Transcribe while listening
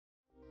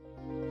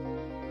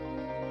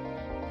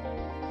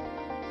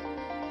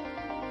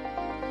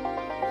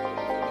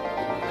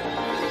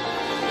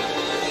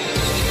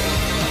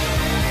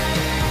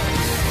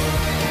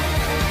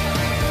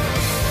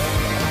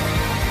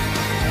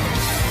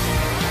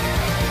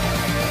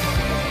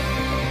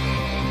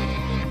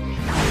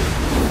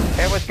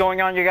going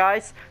on, you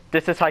guys?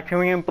 This is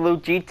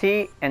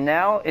Hyperion-Blue-GT, and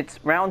now it's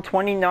round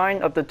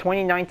 29 of the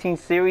 2019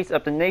 series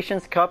of the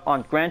Nations Cup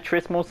on Gran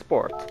Turismo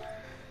Sport.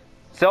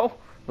 So,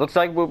 looks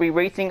like we'll be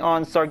racing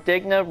on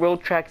Sardegna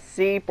Road Track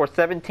C for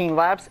 17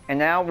 laps, and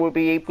now we'll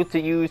be able to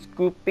use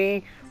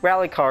Gr.B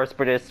rally cars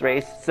for this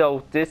race,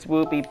 so this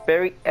will be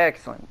very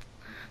excellent.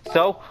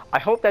 So, I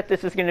hope that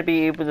this is going to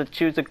be able to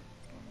choose a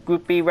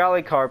Gr.B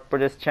rally car for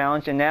this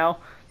challenge, and now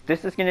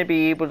this is going to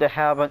be able to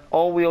have an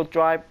all-wheel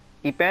drive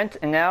event,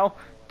 and now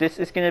this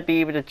is going to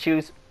be able to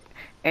choose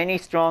any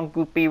strong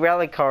Gr.B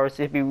rally cars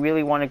if you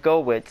really want to go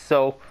with.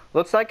 So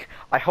looks like,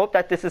 I hope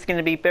that this is going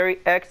to be very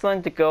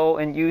excellent to go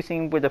and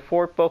using with a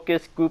Ford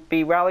Focus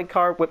Gr.B rally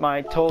car with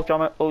my Total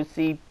Drama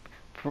OC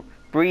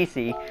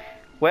Breezy.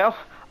 Well,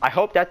 I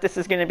hope that this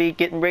is going to be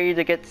getting ready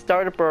to get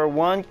started for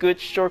one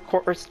good short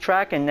course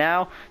track, and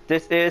now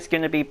this is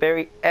going to be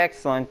very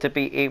excellent to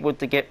be able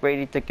to get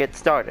ready to get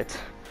started.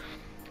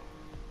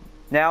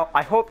 Now,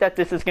 I hope that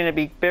this is going to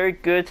be very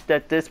good,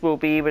 that this will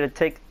be able to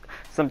take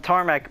some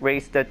tarmac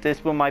race, that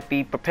this will might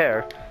be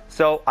prepared.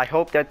 So I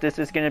hope that this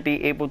is going to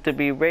be able to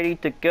be ready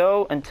to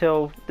go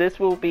until this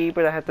will be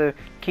able to have to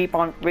keep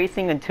on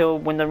racing until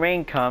when the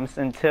rain comes,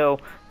 until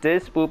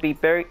this will be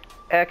very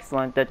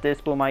excellent, that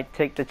this will might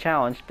take the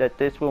challenge, that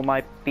this will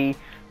might be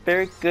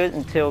very good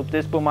until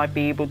this will might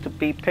be able to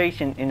be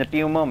patient in a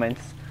few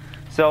moments.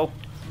 So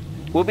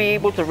we'll be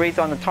able to race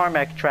on the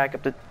tarmac track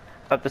of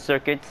the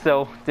circuit,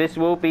 so this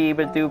will be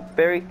able to do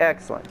very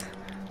excellent.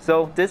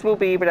 So this will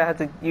be able to have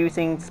to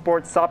using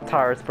sport soft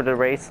tires for the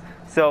race,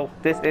 so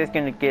this is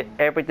going to get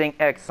everything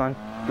excellent.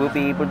 We'll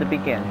be able to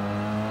begin.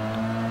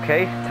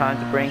 Okay, time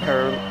to bring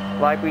her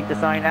library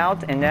design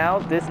out, and now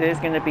this is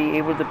going to be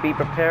able to be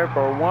prepared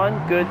for one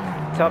good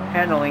tough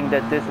handling,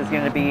 that this is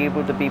going to be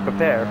able to be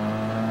prepared.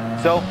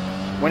 So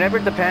whenever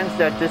it depends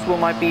that this will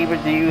might be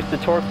able to use the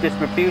torque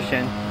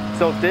distribution,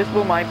 so this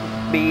will might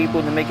be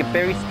able to make it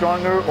very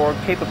stronger or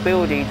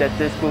capability that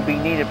this will be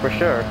needed for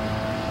sure.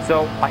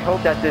 So I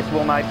hope that this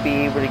will might be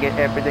able to get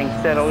everything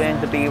settled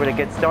in to be able to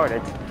get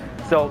started.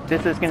 So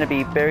this is going to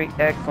be very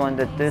excellent,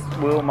 that this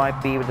will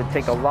might be able to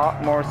take a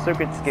lot more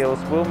circuit skills,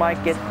 will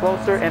might get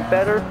closer and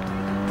better,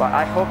 but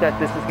I hope that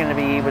this is going to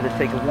be able to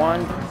take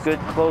one good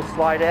close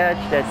slide edge,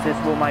 that this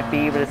will might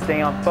be able to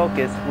stay on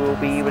focus, will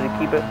be able to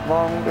keep it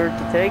longer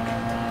to take.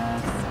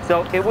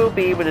 So it will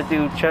be able to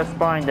do just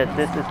fine, that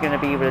this is going to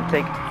be able to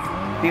take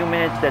few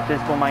minutes, that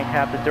this will might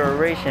have the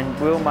duration,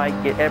 will might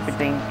get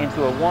everything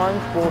into a one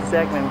full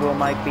segment, will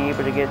might be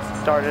able to get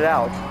started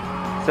out.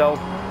 So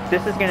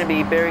this is going to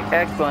be very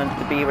excellent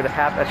to be able to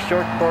have a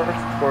short course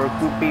for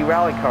Gr.B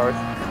rally cars,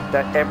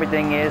 that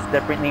everything is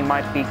definitely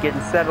might be getting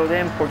settled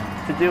in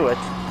to do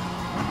it.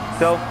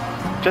 So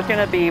just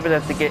going to be able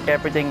to get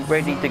everything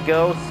ready to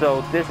go, so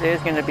this is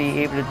going to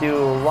be able to do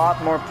a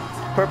lot more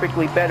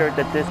perfectly better,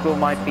 that this will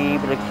might be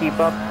able to keep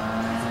up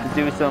to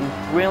do some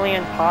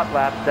brilliant hot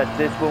laps, that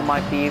this will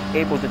might be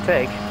able to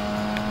take.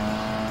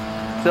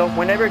 So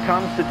whenever it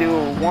comes to do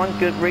one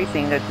good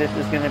racing, that this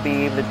is going to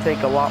be able to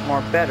take a lot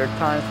more better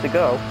times to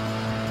go.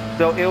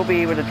 So it will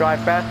be able to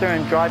drive faster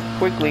and drive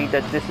quickly,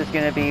 that this is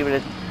going to be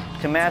able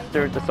to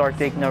master the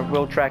Sardegna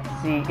Road Track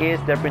C is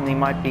definitely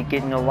might be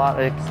getting a lot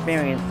of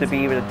experience to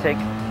be able to take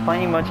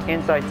plenty much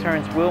inside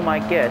turns will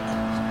might get.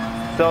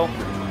 So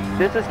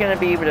this is going to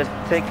be able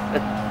to take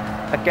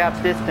a gap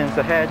distance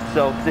ahead,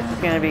 so this is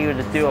going to be able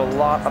to do a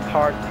lot of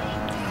hard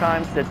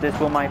times, that this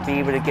will might be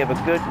able to give a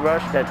good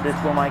rush, that this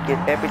will might get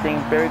everything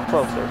very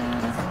closer.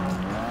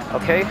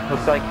 Okay,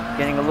 looks like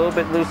getting a little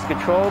bit loose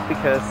control,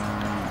 because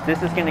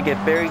this is going to get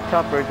very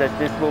tougher, that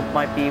this will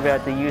might be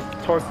able to use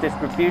torque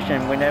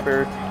distribution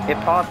whenever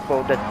if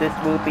possible, that this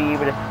will be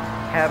able to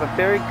have a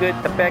very good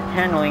effect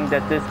handling,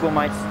 that this will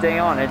might stay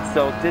on it,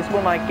 so this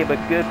will might give a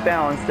good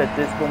balance, that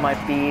this will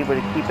might be able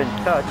to keep in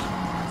touch.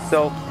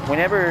 So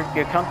whenever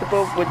you're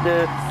comfortable with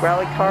the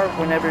rally car,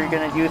 whenever you're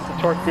going to use the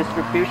torque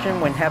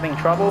distribution when having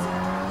trouble,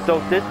 so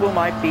this will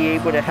might be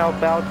able to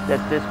help out,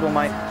 that this will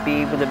might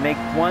be able to make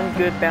one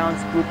good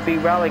balanced Gr.B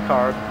rally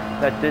car,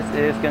 that this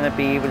is going to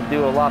be able to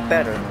do a lot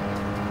better.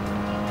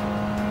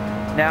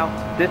 Now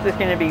this is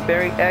going to be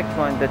very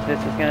excellent, that this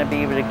is going to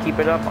be able to keep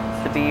it up,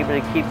 to be able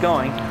to keep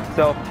going.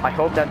 So I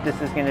hope that this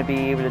is going to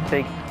be able to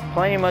take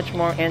plenty much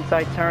more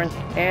inside turns,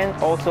 and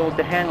also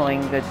the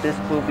handling, that this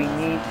will be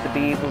need to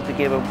be able to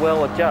give a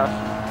well adjust,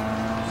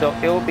 so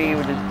it will be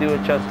able to do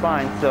it just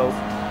fine. So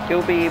it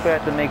will be able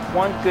to make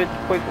one good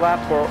quick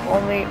lap for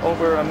only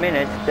over a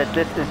minute, that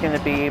this is going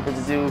to be able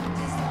to do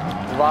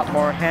a lot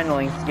more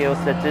handling skills,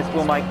 that this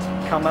will might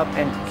come up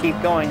and keep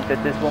going,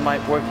 that this will might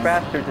work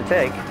faster to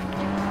take.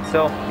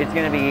 So it's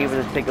going to be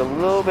able to take a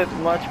little bit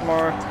much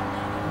more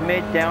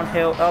mid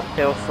downhill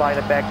uphill slide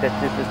it back, that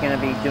this is going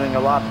to be doing a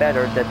lot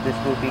better, that this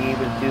will be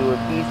able to do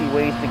easy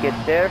ways to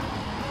get there.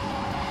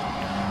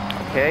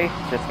 Okay,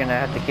 just going to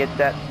have to get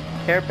that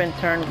hairpin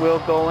turn will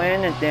go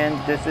in, and then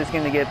this is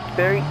going to get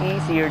very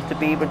easier to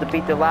be able to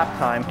beat the lap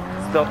time,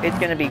 so it's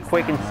going to be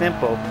quick and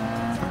simple.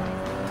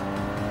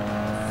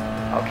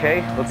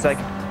 Okay, looks like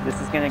this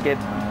is going to get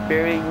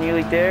very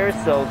nearly there.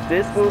 So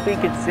this will be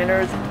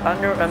considered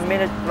under a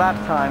minute lap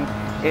time.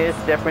 Is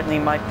definitely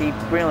might be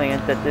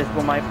brilliant that this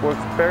will might work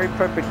very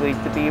perfectly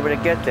to be able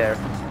to get there.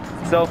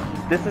 So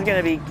this is going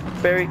to be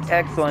very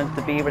excellent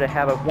to be able to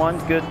have a one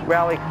good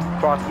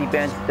rallycross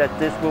event that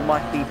this will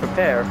might be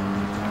prepared.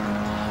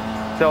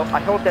 So I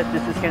hope that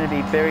this is going to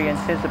be very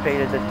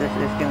anticipated, that this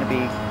is going to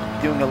be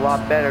doing a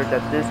lot better,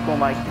 that this will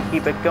might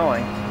keep it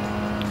going.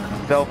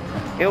 So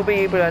it'll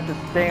be able to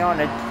stay on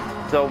it.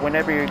 So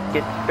whenever you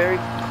get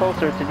very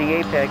closer to the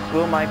apex,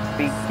 will might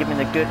be given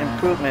a good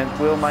improvement,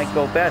 will might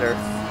go better.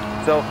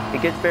 So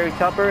it gets very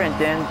tougher, and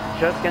then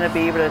just going to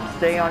be able to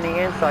stay on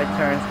the inside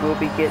turns will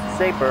be get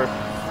safer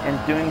and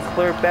doing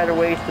clear better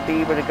ways to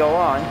be able to go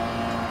on.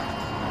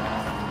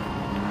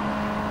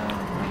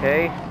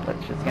 Okay,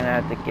 let's just going to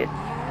have to get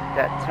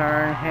that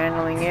turn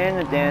handling in,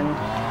 and then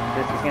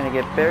this is going to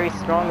get very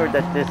stronger,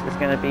 that this is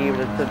going to be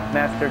able to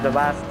master the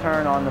last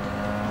turn on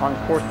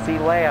course C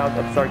layout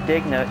of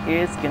Sardegna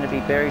is going to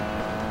be very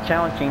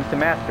challenging to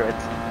master it.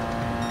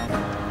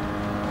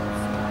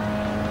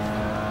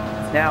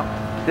 Now,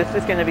 this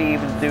is going to be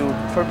able to do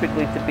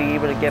perfectly to be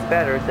able to get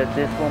better, that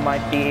this will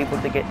might be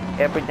able to get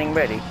everything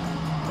ready.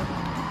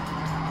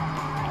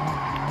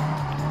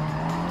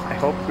 I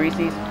hope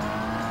Greasy's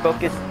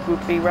Focus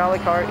Gr.B rally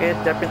car is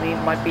definitely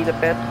might be the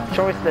best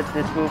choice, that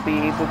this will be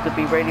able to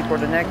be ready for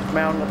the next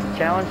round of the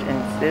challenge, and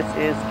this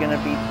is going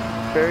to be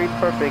very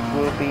perfect,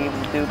 will be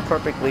able to do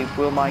perfectly,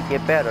 will might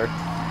get better.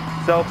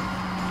 So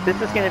this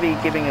is going to be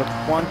giving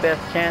us one best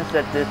chance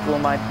that this will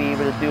might be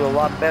able to do a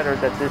lot better,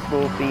 that this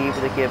will be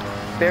able to give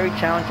very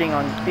challenging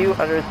on a few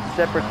other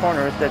separate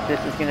corners that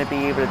this is going to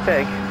be able to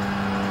take.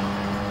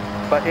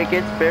 But it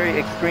gets very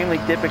extremely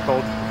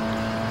difficult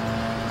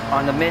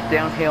on the mid,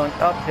 downhill, and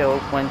uphill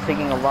when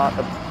taking a lot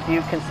of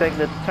few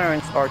consecutive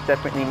turns, are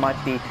definitely might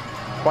be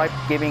quite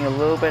giving a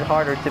little bit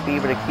harder to be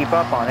able to keep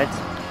up on it.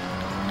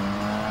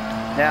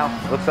 Now,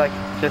 looks like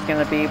just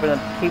going to be able to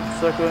keep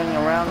circling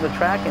around the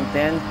track, and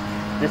then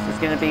this is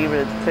going to be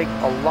able to take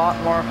a lot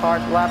more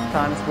hard lap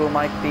times, will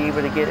might be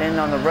able to get in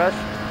on the rush.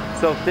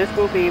 So this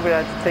will be able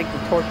to take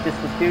the torque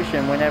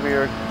distribution whenever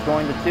you're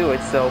going to do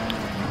it. So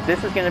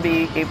this is going to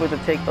be able to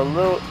take a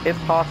little, if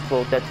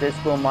possible, that this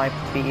will might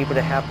be able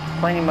to have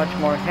plenty much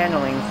more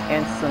handlings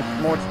and some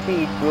more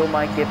speed, will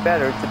might get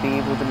better to be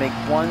able to make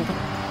one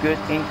good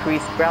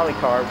increased rally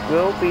car,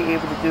 will be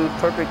able to do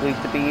perfectly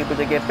to be able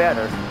to get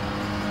better.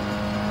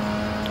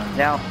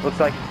 Now, looks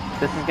like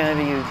this is going to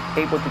be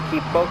able to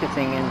keep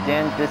focusing, and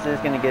then this is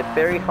going to get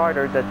very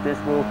harder, that this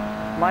will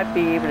might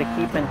be able to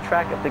keep in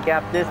track of the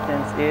gap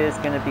distance, is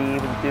going to be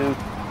able to do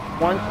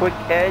one quick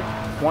edge,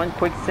 one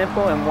quick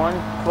simple, and one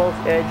close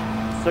edge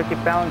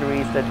circuit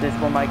boundaries, that this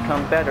will might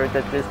come better,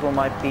 that this will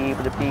might be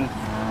able to be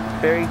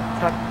very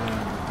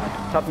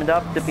toughened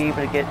up to be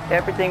able to get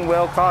everything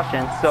well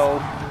cautioned. So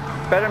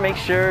better make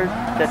sure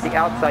that the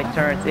outside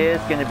turns is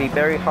going to be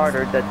very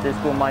harder, that this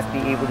will might be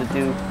able to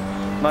do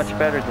much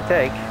better to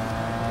take.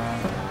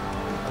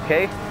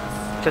 Okay,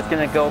 just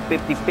going to go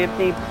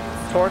 50-50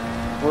 torque,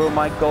 will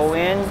might go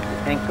in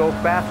and go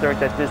faster,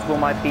 that this will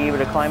might be able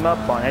to climb up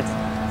on it.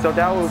 So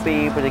that will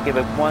be able to give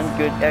it one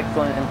good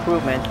excellent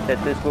improvement,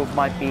 that this will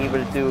might be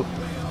able to do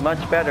much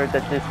better,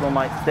 that this will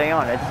might stay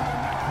on it.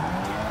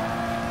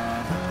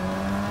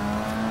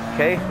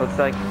 Okay, looks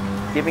like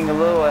giving a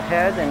little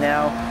ahead, and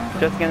now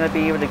just going to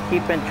be able to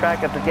keep in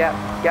track of the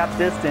gap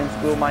distance,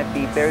 will might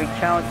be very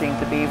challenging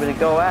to be able to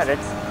go at it.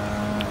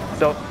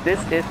 So this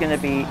is going to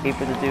be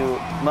able to do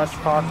much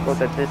possible,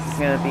 that this is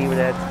going to be able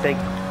to take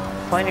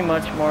plenty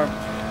much more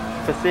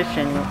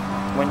position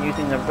when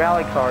using the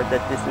rally car,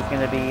 that this is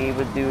going to be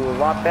able to do a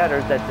lot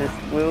better, that this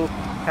will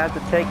have to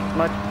take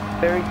much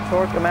very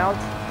torque amount.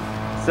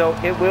 So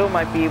it will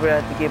might be able to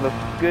have to give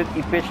a good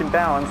efficient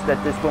balance,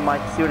 that this will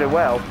might suit it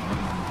well.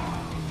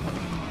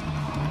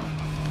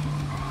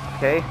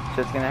 Okay,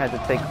 just going to have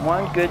to take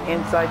one good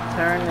inside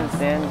turn, and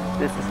then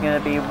this is going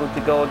to be able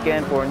to go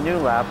again for a new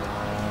lap.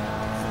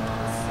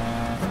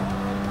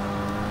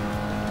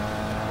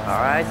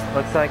 Alright,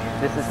 looks like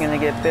this is going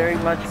to get very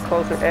much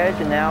closer edge,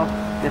 and now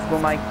this will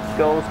might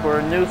goes for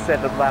a new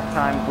set of lap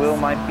time, will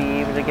might be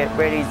able to get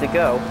ready to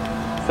go.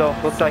 So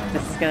looks like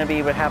this is going to be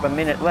able to have a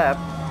minute left.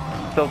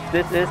 So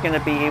this is going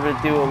to be able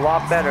to do a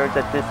lot better,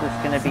 that this is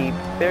going to be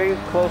very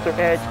closer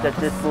edge, that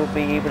this will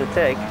be able to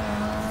take.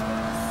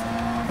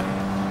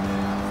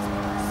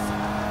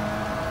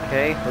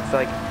 Okay, looks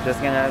like just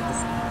going to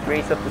have to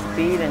race up the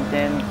speed, and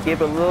then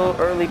give a little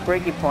early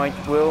braking point,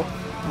 will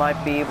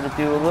might be able to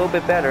do a little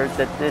bit better,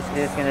 that this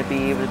is going to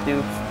be able to do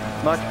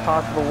much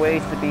possible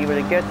ways to be able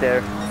to get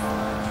there.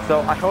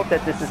 So I hope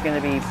that this is going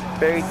to be a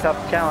very tough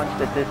challenge,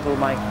 that this will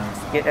might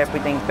get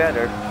everything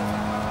better.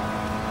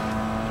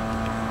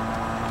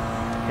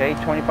 Okay,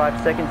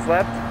 25 seconds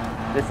left.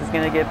 This is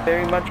going to get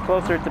very much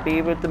closer to be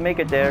able to make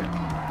it there.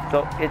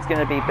 So it's going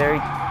to be very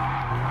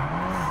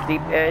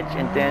steep edge,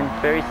 and then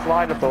very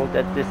slidable,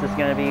 that this is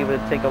going to be able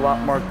to take a lot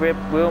more grip,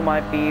 will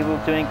might be able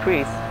to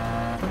increase.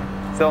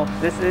 So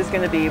this is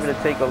going to be able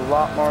to take a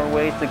lot more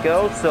ways to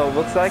go. So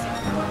looks like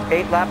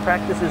 8 lap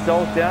practice is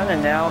all done,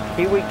 and now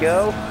here we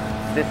go.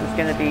 This is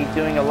going to be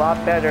doing a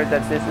lot better,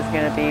 that this is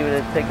going to be able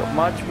to take a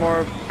much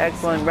more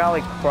excellent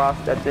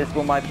rallycross, that this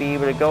will might be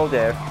able to go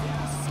there.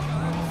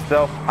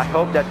 So I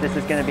hope that this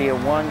is going to be a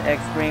one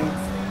extreme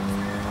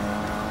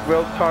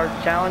road car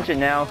challenge, and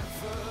now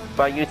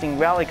by using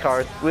rally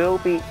cars we'll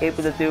be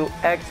able to do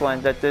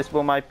excellent, that this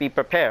will might be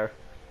prepared.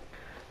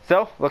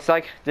 So looks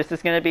like this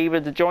is going to be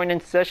able to join in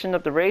session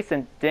of the race,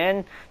 and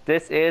then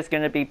this is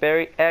going to be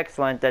very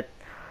excellent, that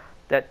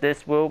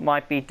this will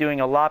might be doing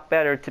a lot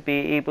better to be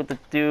able to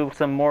do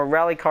some more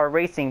rally car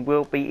racing,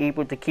 will be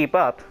able to keep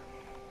up.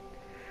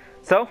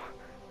 So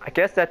I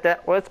guess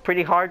that was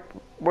pretty hard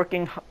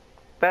working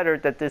better,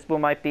 that this will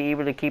might be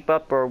able to keep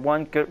up, or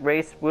one good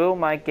race will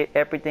might get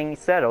everything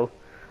settled.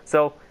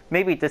 So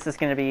maybe this is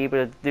going to be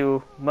able to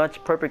do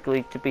much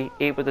perfectly, to be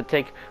able to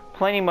take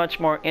plenty much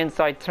more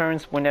inside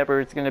turns whenever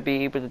it's going to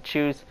be able to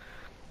choose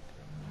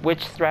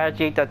which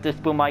strategy that this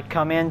will might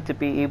come in to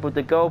be able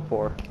to go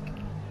for.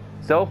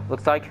 So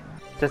looks like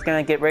just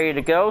going to get ready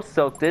to go.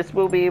 So this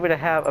will be able to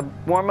have a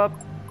warm-up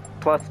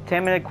plus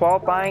 10-minute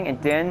qualifying, and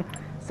then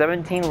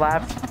 17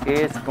 laps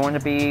is going to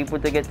be able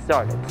to get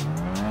started.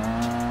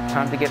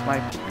 Time to get my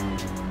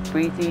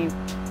Breezy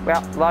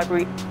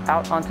library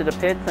out onto the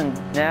pits, and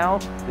now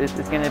this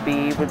is going to be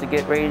able to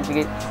get ready to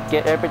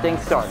get everything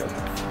started.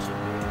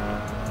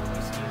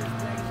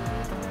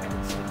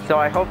 So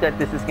I hope that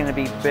this is going to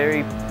be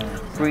very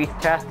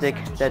breeze-tastic,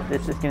 that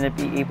this is going to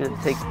be able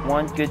to take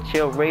one good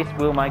chill race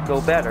will might go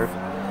better,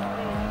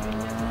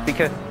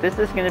 because this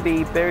is going to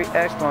be very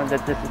excellent,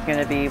 that this is going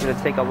to be able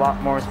to take a lot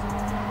more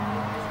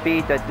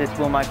speed, that this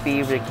will might be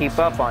able to keep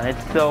up on it.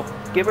 So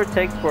give or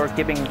take, for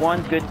giving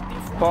one good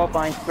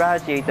qualifying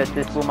strategy, that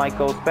this will might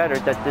go better,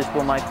 that this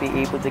will might be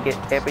able to get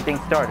everything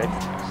started.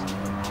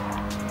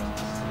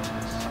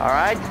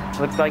 Alright,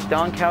 looks like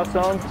Don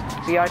Calzone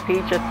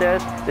VIP just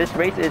says this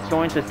race is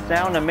going to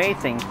sound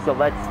amazing, so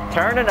let's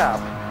turn it up.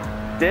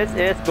 This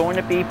is going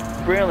to be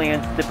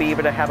brilliant, to be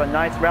able to have a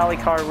nice rally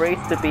car race,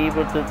 to be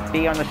able to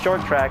be on the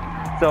short track.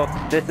 So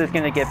this is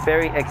going to get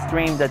very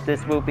extreme, that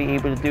this will be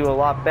able to do a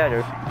lot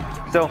better.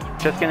 So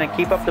just going to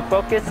keep up the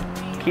focus,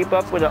 keep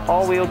up with an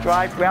all-wheel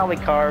drive rally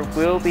car,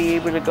 will be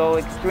able to go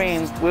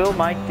extreme, will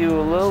might do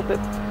a little bit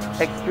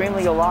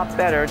extremely a lot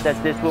better,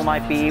 that this will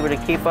might be able to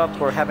keep up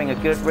for having a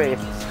good race.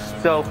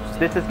 So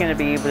this is going to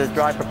be able to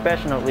drive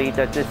professionally,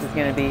 that this is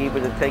going to be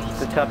able to take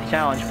the tough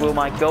challenge, will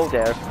might go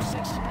there.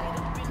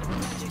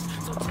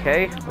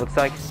 Okay, looks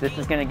like this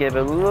is going to give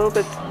a little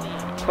bit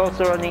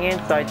closer on the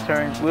inside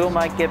turn, will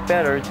might get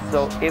better,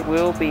 so it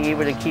will be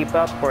able to keep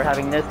up for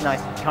having this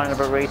nice kind of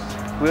a race,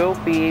 will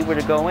be able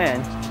to go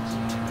in.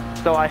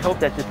 So I hope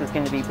that this is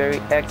going to be very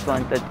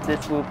excellent, that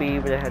this will be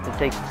able to have to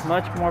take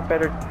much more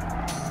better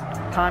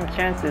time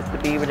chances to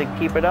be able to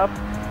keep it up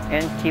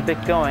and keep it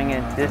going,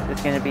 and this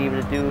is going to be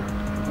able to do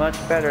much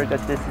better,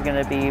 that this is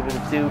going to be able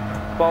to do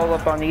fall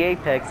up on the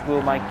apex,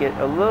 will might get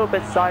a little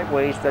bit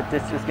sideways, that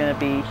this is going to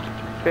be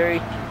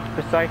very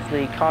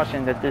precisely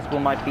cautioned, that this will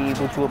might be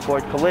able to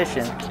avoid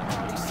collision.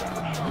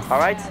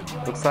 Alright,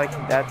 looks like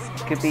that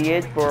could be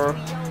it for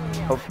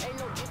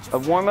a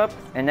warm-up,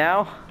 and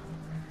now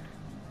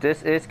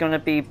this is going to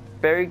be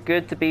very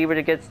good to be able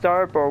to get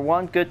started for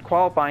one good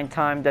qualifying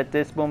time, that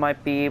this will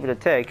might be able to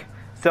take.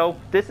 So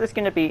this is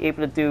going to be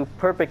able to do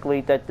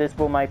perfectly, that this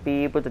will might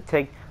be able to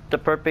take the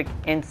perfect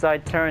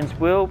inside turns,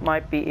 will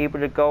might be able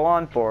to go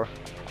on for.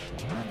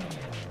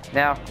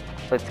 Now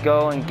let's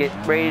go and get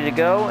ready to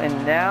go,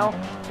 and now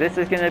this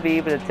is going to be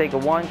able to take a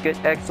one good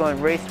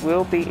excellent race,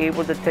 will be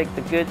able to take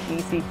the good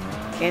easy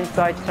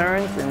inside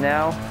turns, and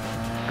now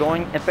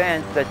going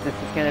advanced, that this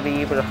is going to be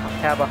able to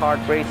have a hard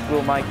race,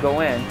 will might go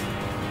in.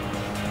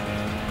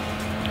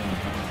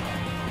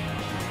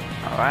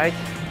 Alright,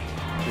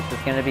 this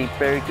is going to be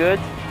very good.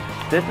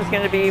 This is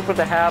going to be able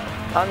to have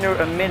under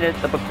a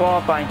minute of a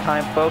qualifying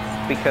time, folks,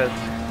 because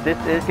this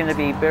is going to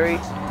be very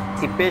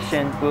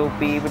efficient, will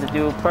be able to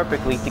do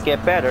perfectly to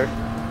get better.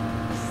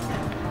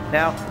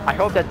 Now I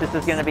hope that this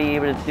is going to be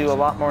able to do a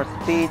lot more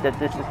speed, that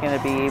this is going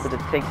to be able to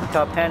take the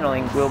tough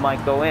handling, will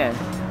might go in,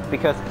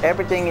 because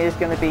everything is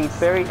going to be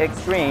very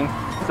extreme.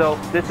 So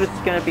this is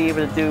going to be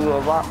able to do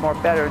a lot more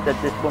better,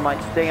 that this will might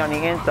stay on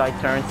the inside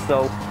turns.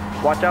 So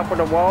watch out for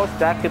the walls,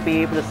 that could be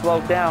able to slow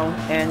down,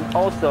 and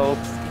also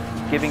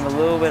giving a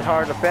little bit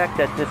hard effect,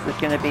 that this is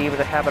going to be able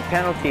to have a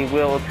penalty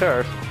will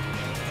occur.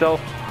 So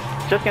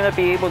just going to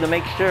be able to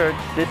make sure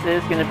this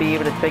is going to be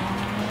able to take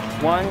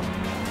one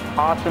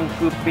awesome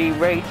Group B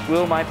race,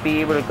 will might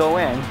be able to go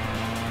in,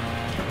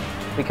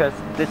 because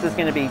this is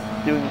going to be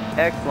doing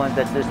excellent,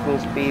 that this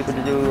will be able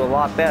to do a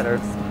lot better.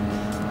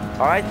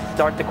 Alright,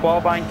 start the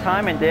qualifying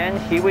time, and then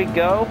here we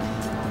go.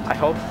 I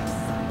hope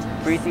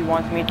Breezy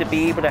wants me to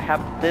be able to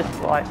have this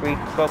slightly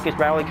focused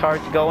rally car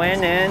to go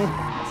in, and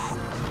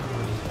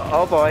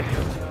oh boy.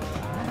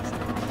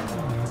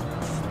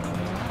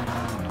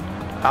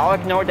 I'll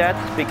ignore that,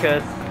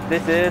 because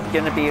this is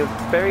going to be a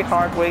very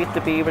hard way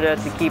to be able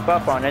to keep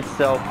up on it,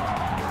 so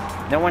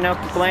no one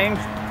else to blame.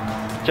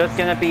 just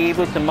gonna be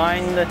able to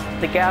mind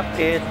the gap.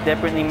 It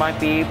definitely might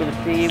be able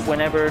to see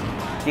whenever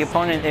the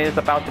opponent is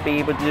about to be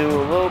able to do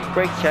a little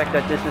brake check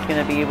that this is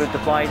gonna be able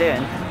to slide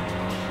in.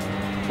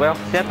 Well,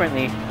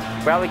 definitely,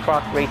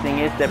 rallycross racing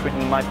is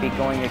definitely might be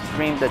going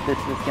extreme that this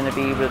is gonna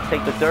be able to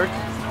take the dirt.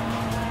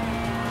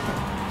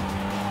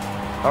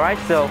 Alright,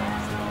 so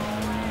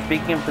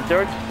speaking of the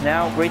dirt,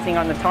 now racing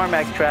on the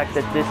tarmac track,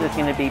 that this is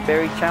going to be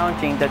very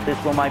challenging, that this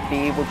will might be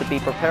able to be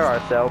prepare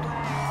ourselves.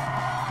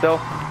 So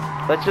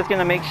let's just going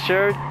to make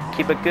sure,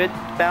 keep a good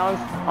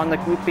balance on the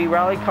Gr.B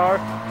rally car,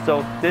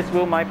 so this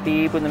will might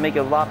be able to make it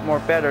a lot more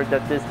better,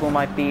 that this will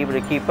might be able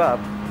to keep up.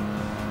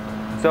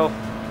 So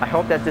I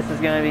hope that this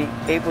is going to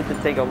be able to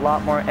take a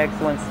lot more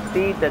excellent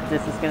speed that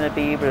this is going to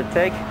be able to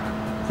take.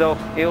 So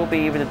it will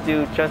be able to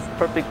do just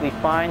perfectly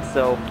fine.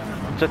 So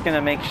just going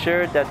to make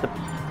sure that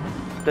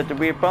the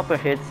rear bumper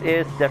hits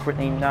is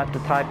definitely not the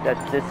type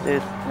that this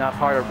is not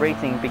part of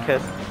racing,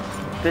 because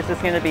this is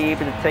going to be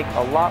able to take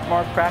a lot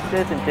more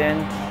practice, and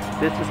then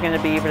this is going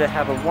to be able to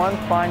have a one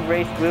fine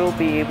race we'll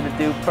be able to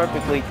do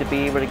perfectly to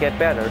be able to get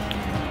better.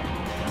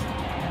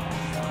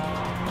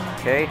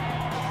 Okay,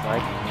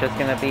 like just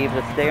going to be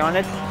able to stay on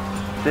it.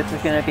 This is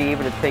going to be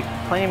able to take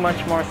plenty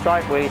much more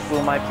sideways.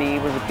 We might be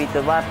able to beat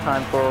the lap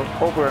time for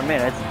over a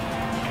minute.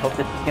 Hope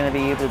this is going to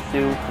be able to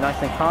do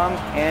nice and calm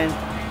and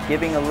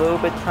giving a little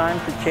bit time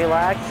to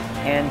chillax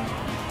and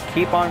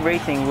keep on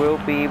racing. We'll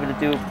be able to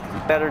do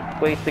better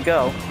ways to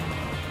go.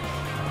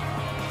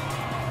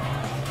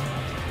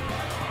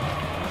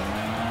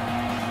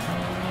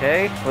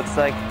 Okay, looks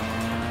like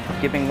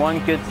giving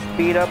one good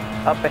speed up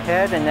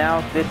ahead, and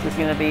now this is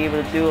going to be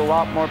able to do a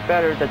lot more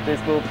better, that this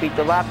will beat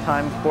the lap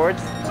time for it.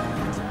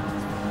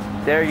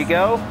 There you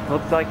go.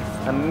 Looks like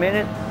a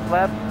minute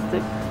left,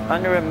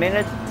 under a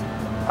minute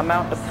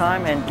amount of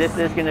time, and this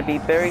is going to be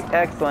very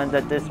excellent,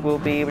 that this will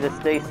be able to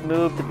stay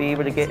smooth to be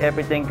able to get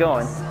everything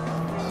going.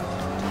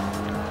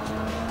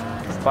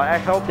 But I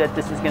hope that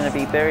this is going to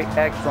be very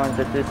excellent,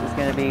 that this is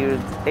going to be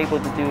able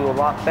to do a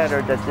lot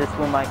better, that this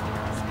will might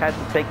have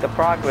to take the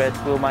progress,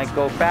 will might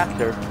go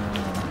faster.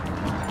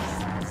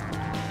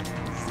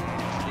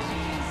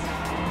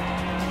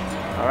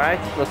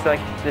 Alright, looks like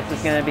this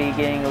is going to be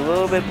getting a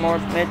little bit more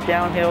mid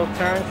downhill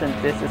turns, and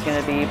this is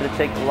going to be able to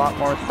take a lot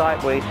more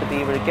sideways to be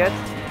able to get.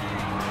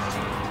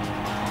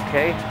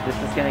 Okay, this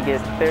is going to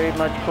get very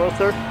much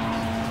closer.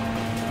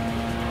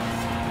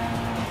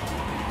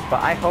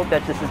 But I hope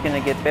that this is going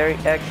to get very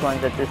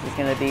excellent, that this is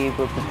going to be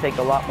able to take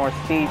a lot more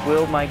speed.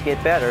 Will might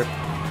get better.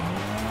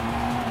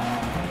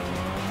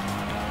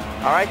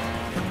 Alright,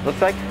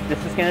 looks like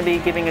this is going to be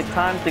giving it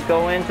time to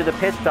go into the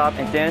pit stop,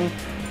 and then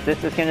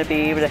this is going to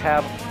be able to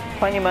have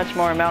plenty much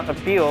more amount of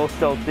fuel,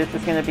 so this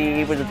is going to be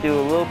able to do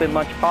a little bit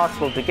much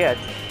possible to get.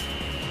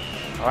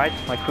 Alright,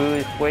 my crew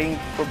is waiting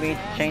for me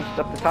to change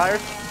up the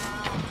tires.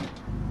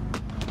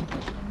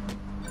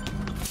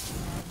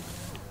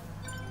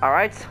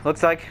 Alright,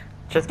 looks like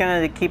just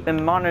going to keep a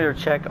monitor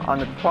check on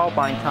the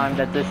qualifying time,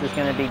 that this is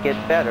going to be get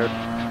better.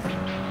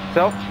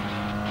 So,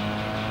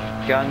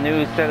 got a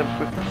new set of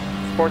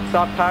sport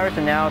stop tires,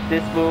 and now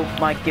this will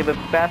might give a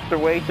faster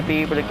way to be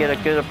able to get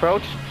a good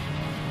approach.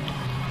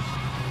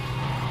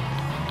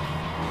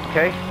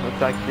 Okay, looks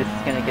like this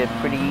is going to get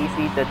pretty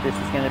easy, that this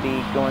is going to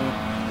be going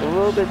a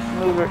little bit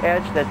smoother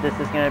edge, that this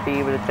is going to be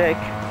able to take.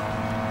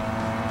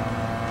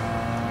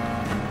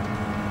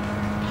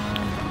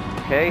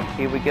 Okay,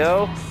 here we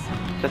go.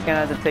 Just going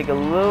to have to take a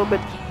little bit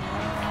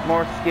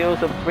more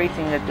skills of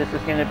racing, that this is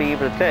going to be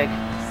able to take.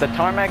 The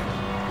tarmac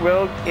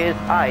road is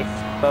ice,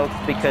 folks,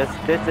 because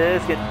this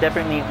is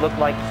definitely look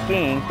like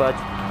skiing, but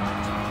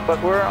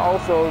we're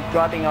also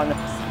driving on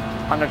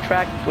the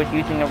track with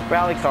using a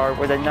rally car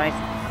with a nice,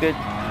 good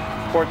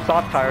sport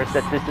soft tires,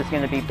 that this is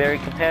going to be very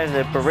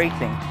competitive for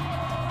racing.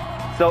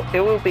 So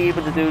it will be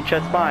able to do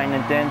just fine,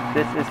 and then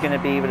this is going to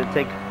be able to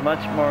take much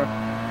more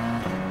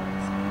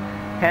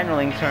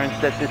handling turns,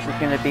 that this is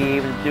going to be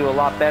able to do a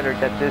lot better,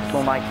 that this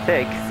will might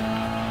take.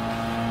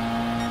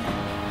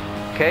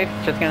 Okay,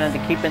 just going to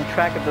keep in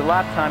track of the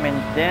lap time, and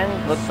then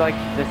looks like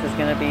this is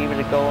going to be able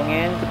to go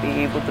in to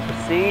be able to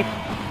proceed.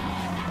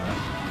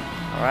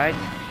 Alright,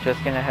 just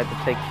going to have to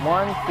take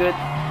one good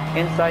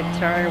inside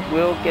turn.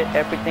 We'll get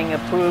everything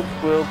approved.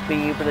 We'll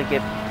be able to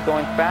get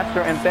going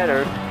faster and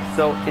better,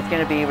 so it's going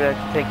to be able to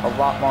take a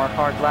lot more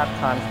hard lap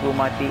times. We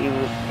might be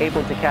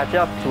able to catch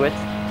up to it.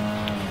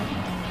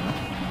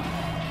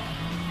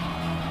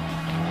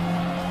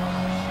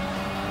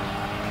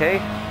 Okay,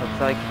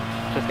 looks like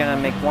just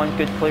gonna make one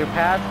good clear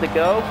pass to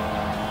go.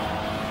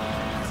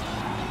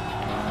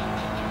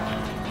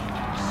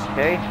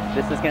 Okay,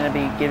 this is gonna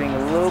be giving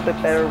a little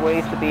bit better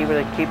ways to be able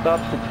to keep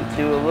up, to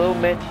do a little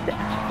bit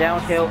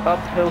downhill,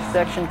 uphill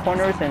section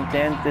corners, and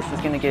then this is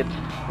gonna get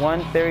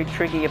one very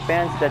tricky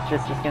advance that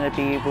this is gonna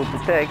be able to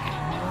take.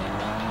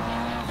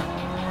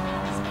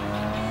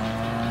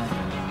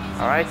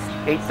 Alright,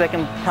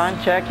 8-second time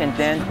check, and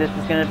then this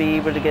is going to be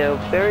able to get a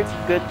very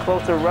good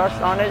closer rush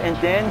on it, and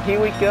then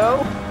here we go.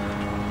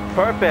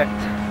 Perfect.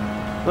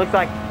 Looks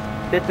like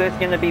this is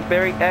going to be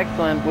very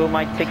excellent. Will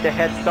might take the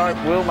head start.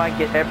 Will might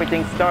get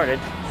everything started.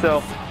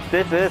 So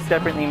this is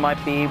definitely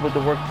might be able to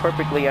work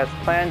perfectly as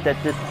planned,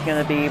 that this is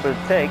going to be able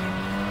to take.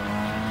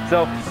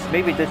 So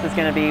maybe this is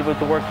going to be able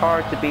to work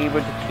hard to be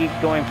able to keep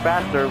going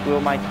faster. We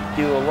might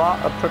do a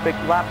lot of perfect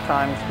lap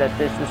times that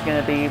this is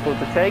going to be able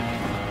to take.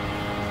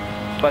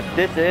 But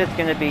this is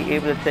going to be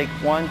able to take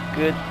one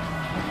good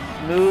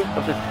smooth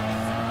of the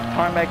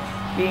tarmac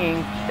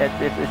skiing, that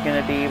this is going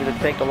to be able to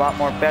take a lot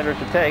more better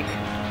to take.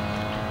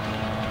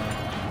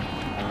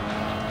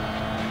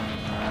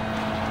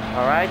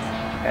 Alright,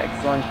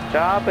 excellent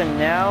job, and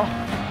now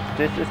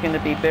this is going to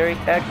be very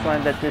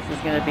excellent, that this is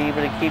going to be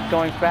able to keep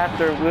going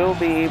faster. We'll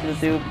be able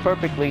to do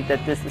perfectly,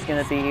 that this is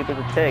going to be able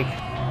to take.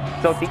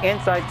 So the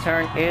inside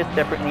turn is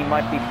definitely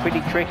might be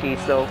pretty tricky,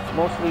 so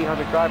mostly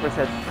other drivers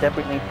have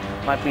definitely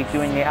might be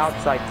doing the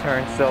outside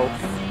turn. So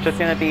just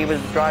going to be able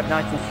to drive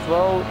nice and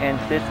slow, and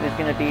this is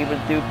going to be able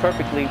to do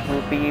perfectly.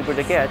 We'll be able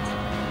to get.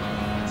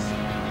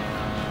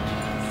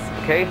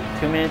 Okay,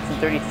 2 minutes and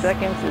 30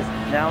 seconds is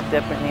now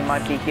definitely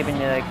might be giving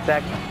the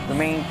exact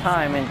remaining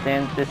time, and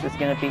then this is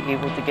going to be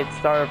able to get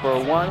started for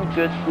one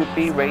good Group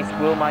B race.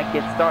 Will might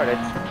get started.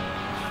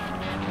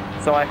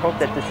 So I hope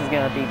that this is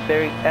going to be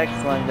very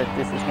excellent, that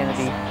this is going to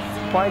be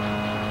quite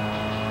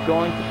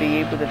going to be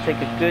able to take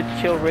a good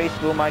chill race.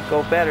 Will might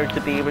go better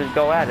to be able to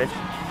go at it.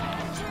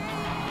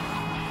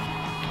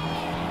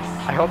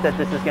 I hope that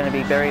this is going to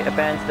be very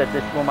advanced, that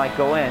this will might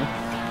go in.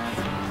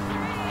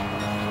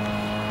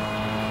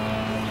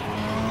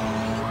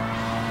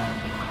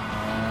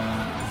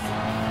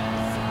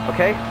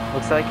 Okay,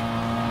 looks like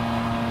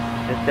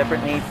it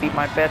definitely beat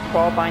my best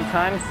qualifying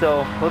time,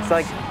 so looks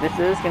like this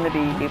is going to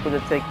be able to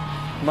take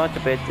much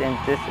of it, and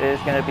this is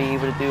going to be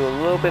able to do a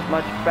little bit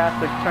much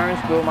faster turns.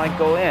 Will might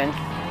go in,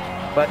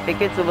 but it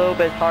gets a little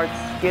bit hard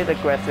skid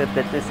aggressive,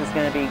 that this is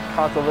going to be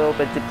cause a little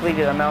bit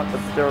depleted amount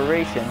of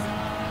duration.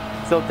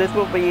 So this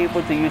will be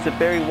able to use it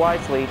very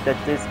wisely,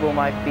 that this will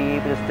might be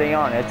able to stay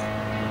on it.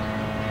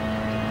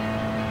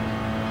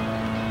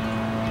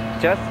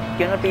 Just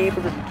gonna be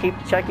able to keep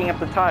checking up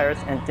the tires,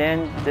 and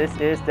then this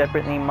is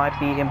definitely might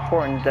be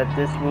important, that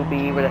this will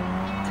be able to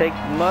take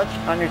much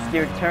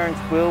understeer turns.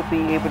 Will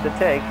be able to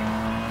take.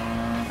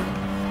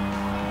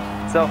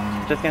 So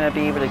just gonna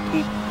be able to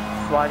keep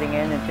sliding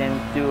in, and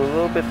then do a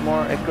little bit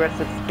more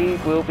aggressive speed.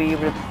 Will be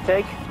able to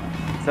take.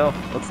 So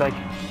looks like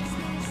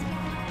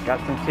got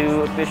some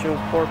two official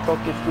Ford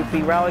Focus Group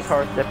B rally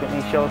cars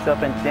definitely shows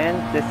up, and then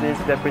this is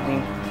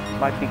definitely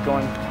might be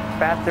going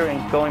faster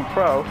and going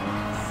pro.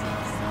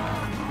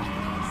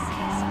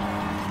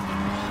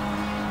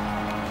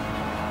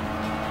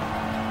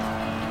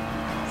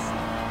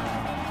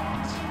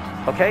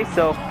 Okay,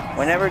 so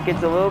whenever it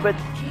gets a little bit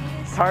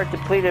hard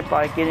depleted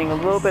by getting a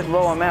little bit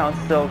low amounts,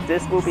 so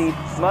this will be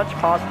much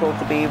possible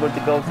to be able to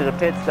go to the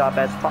pit stop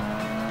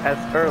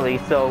as early.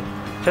 So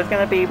just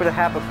going to be able to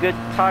have a good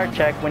tire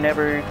check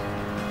whenever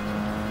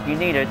you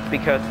need it,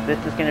 because this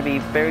is going to be a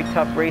very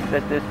tough race,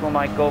 that this will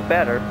might go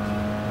better.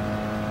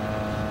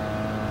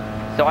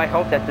 So I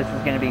hope that this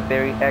is going to be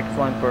very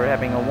excellent for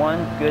having a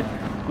one good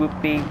Group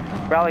B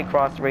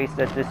rallycross race,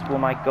 that this will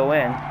might go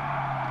in.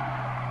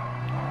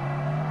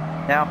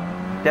 Now,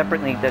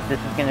 definitely that this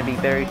is going to be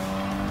very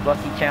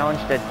lucky challenge,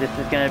 that this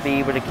is going to be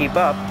able to keep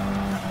up.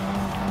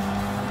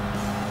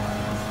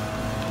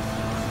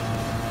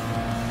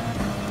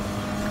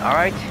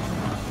 Alright,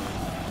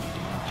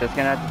 just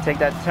going to have to take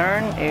that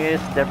turn. It is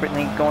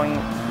definitely going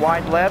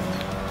wide left.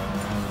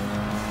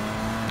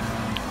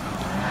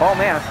 Oh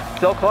man,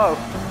 so close.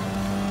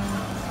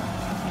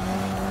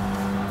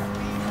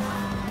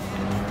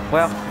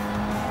 Well,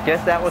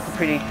 guess that was a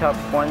pretty tough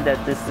one,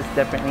 that this is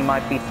definitely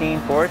might be seen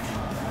for it.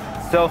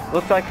 So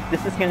looks like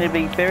this is going to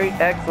be very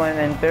excellent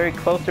and very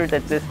closer,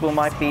 that this will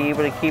might be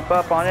able to keep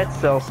up on it.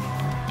 So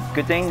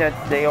good thing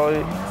that they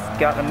already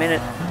got a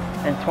minute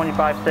and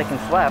 25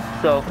 seconds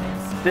left. So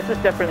this is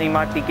definitely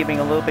might be giving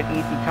a little bit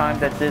easy time,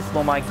 that this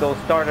will might go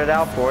started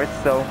out for it.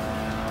 So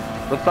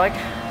looks like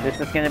this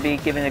is going to be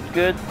giving a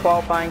good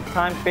qualifying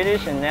time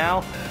finish, and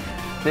now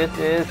this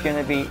is going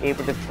to be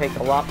able to take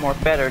a lot more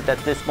better, that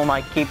this will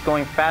might keep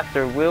going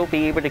faster. Will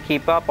be able to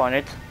keep up on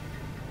it.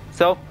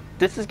 So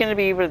this is going to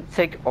be able to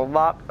take a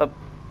lot of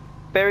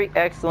very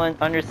excellent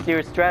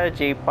understeer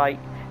strategy by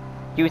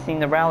using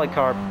the rally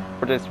car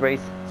for this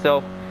race.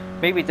 So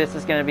maybe this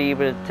is going to be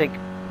able to take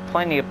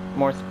plenty of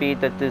more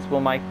speed, that this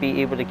will might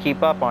be able to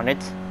keep up on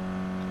it.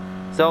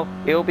 So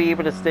it will be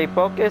able to stay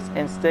focused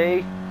and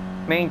stay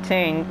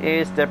maintained.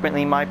 Is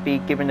definitely might be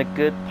given a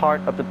good part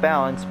of the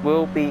balance.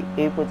 Will be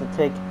able to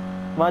take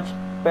much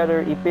better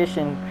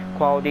efficient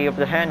quality of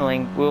the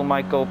handling. Will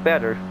might go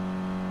better.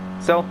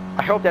 So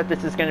I hope that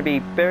this is going to be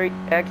very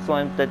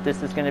excellent, that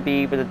this is going to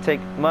be able to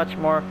take much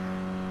more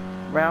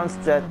rounds,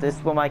 that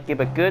this will might give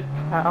a good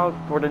out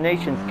for the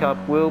Nations Cup.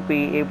 Will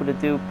be able to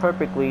do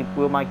perfectly.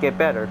 Will might get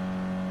better.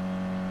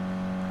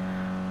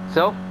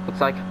 So looks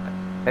like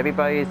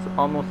everybody is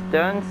almost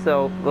done.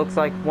 So looks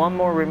like one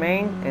more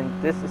remain,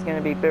 and this is going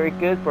to be very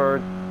good for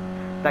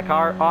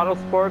Dakar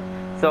Autosport.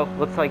 So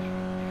looks like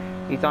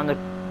he's on the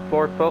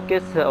Ford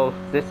Focus. So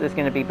this is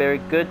going to be very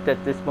good,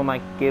 that this will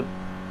might give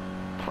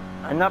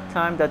enough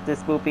time that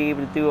this will be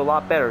able to do a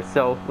lot better.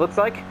 So looks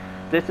like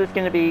this is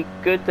going to be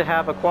good to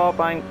have a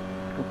qualifying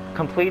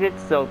completed.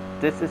 So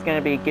this is going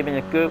to be giving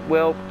a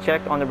goodwill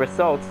check on the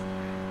results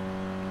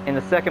in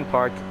the second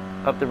part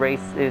of the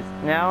race. Is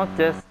now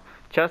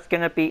just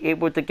going to be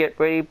able to get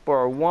ready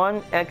for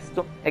one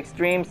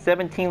extreme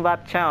 17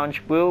 lap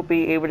challenge. We'll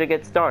be able to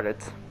get started.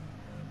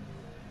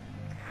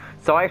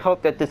 So I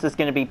hope that this is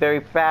going to be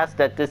very fast,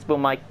 that this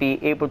might be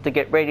able to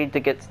get ready to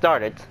get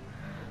started.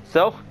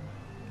 So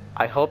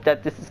I hope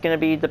that this is going to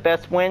be the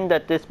best win,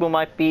 that this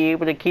might be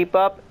able to keep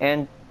up,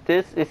 and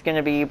this is going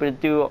to be able to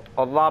do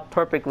a lot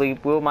perfectly.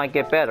 Will might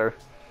get better.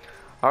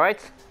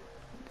 Alright,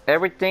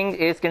 everything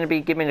is going to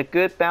be giving a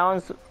good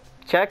balance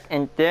check,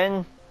 and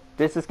then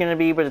this is going to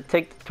be able to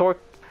take the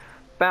torque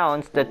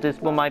balance that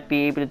this might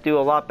be able to do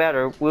a lot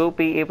better. We'll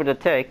be able to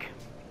take.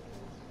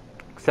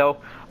 So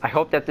I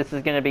hope that this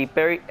is going to be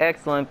very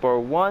excellent for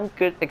one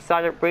good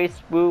excited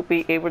race. We'll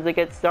be able to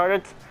get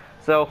started.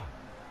 So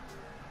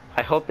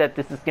I hope that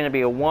this is going to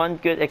be a one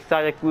good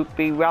excited Group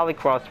B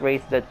rallycross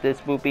race, that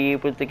this will be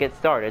able to get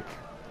started.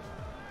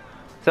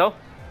 So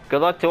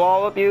good luck to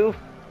all of you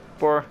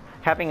for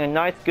having a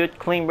nice good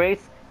clean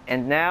race.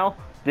 And now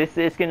this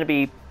is going to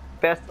be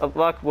best of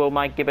luck. We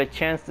might give a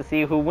chance to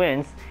see who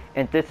wins,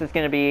 and this is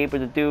going to be able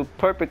to do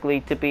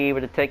perfectly to be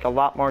able to take a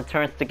lot more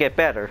turns to get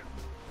better.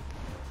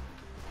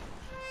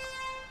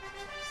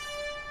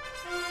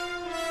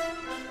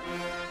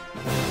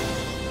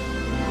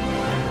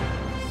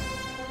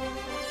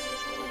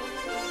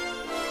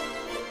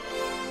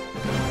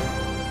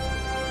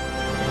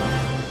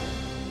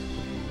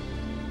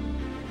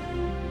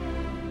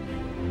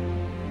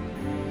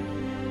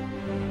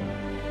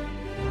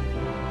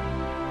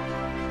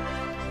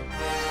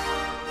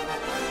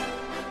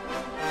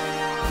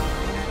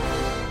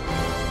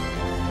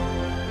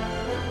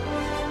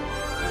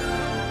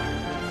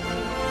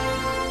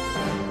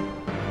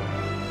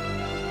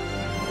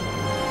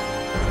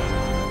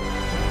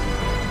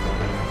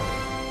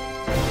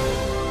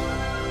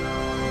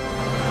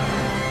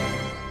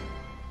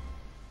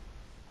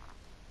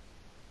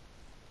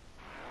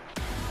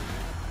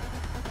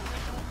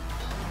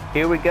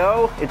 Here we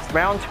go. It's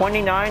round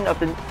 29 of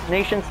the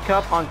Nations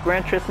Cup on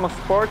Gran Turismo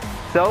Sport.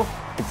 So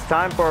it's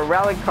time for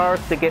rally cars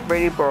to get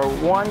ready for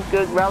one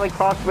good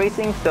rallycross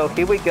racing. So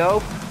here we go.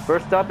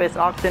 First up is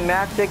Oxen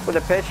Magic with a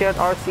Peugeot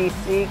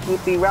RCC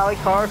Group B rally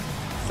car.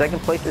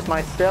 Second place is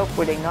myself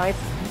with a nice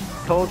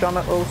Toll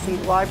Drama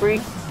OC library.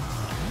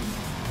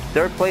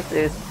 Third place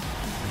is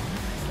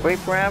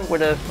Hyperion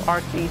with a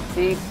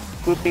RCC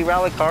Group B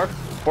rally car.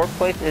 Fourth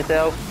place is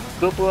El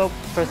Guplo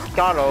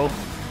Pescado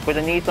with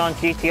a Nissan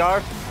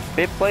GTR.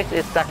 Fifth place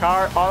is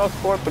Dakar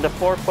Autosport with a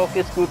Ford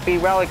Focus Group B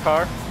rally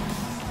car.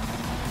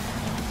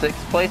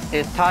 Sixth place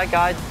is Thai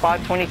Guide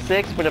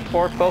 526 with a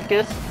Ford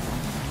Focus.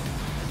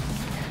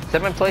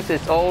 Seventh place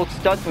is Old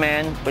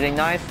Stuntman with a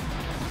nice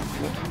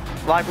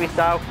library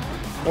style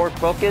Ford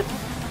Focus.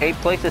 Eighth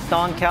place is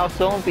Don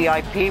Calzone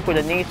VIP with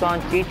a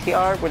Nissan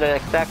GTR with an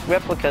exact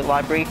replica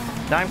library.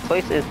 Ninth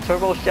place is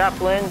Turbo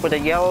Chaplin with a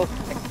yellow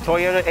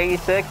Toyota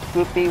 86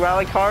 Group B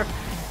rally car.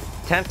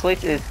 10th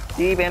place is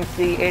Steve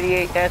MC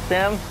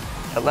 88SM.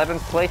 11th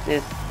place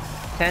is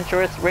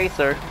Tangerous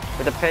Racer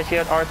with a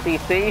Peugeot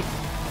RCC.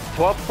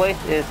 12th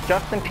place is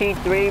Justin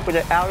P3 with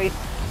an Audi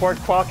Sport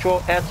Quattro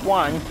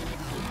S1.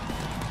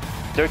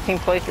 13th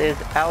place is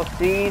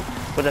Alcides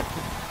with a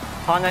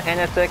Honda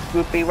NSX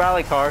Group B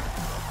rally car.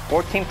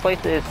 14th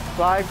place is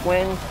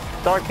Sidewin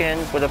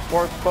Starkin with a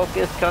Ford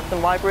Focus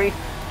custom library.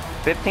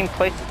 15th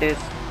place is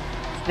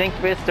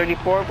Stinkfist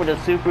 34 with a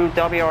Subaru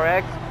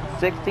WRX.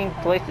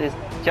 16th place is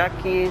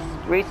Jackie's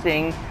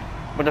Racing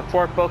with a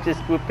Ford Focus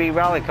Group B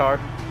rally car.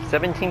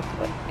 17th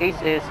place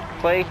is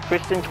Clay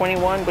Christian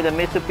 21 with a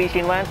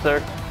Mitsubishi Lancer.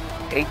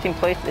 18th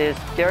place is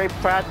Gary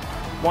Pratt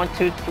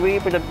 123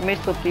 with a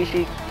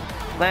Mitsubishi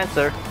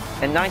Lancer.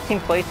 And 19th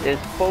place is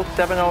Folk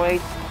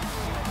 708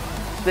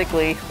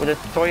 Stickley with a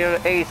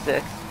Toyota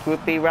 86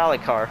 Group B rally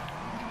car.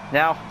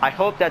 Now, I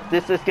hope that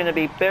this is going to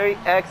be very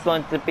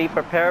excellent to be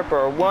prepared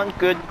for one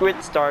good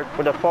grid start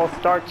with a false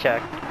start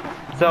check.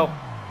 So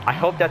I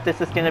hope that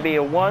this is going to be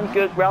a one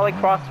good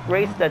rallycross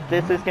race, that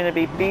this is going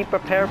to be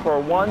prepared for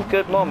one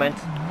good moment.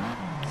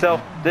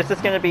 So this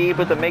is going to be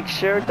able to make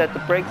sure that the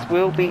brakes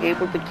will be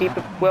able to keep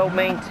it well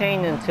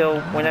maintained until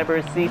whenever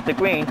it sees the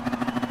green.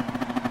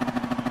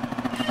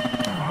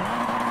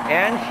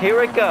 And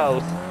here it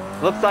goes.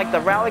 Looks like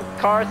the rally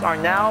cars are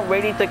now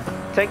ready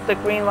to take the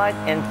green light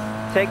and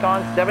take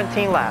on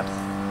 17 laps.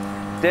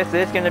 This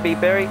is going to be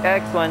very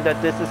excellent, that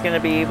this is going to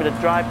be able to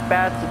drive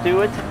fast to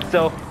do it.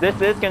 So this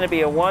is going to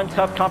be a one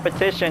tough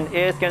competition,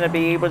 is going to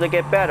be able to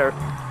get better.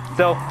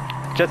 So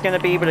just going to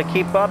be able to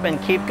keep up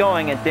and keep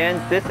going. And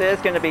then this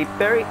is going to be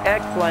very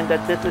excellent,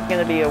 that this is going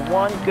to be a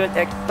one good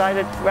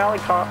excited rally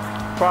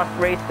cross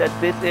race, that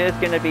this is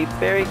going to be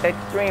very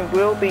extreme.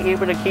 We'll be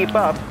able to keep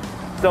up.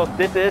 So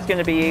this is going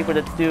to be able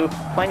to do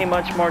plenty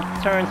much more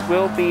turns.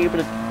 We'll be able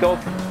to go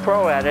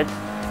pro at it,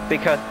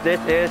 because this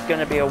is going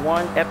to be a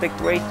one epic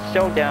race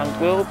showdown.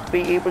 We'll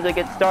be able to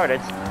get started.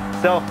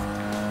 So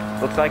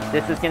looks like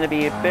this is going to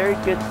be a very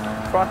good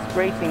cross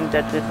racing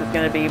that this is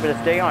going to be able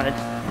to stay on it.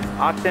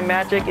 Oxen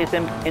Magic is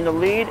in the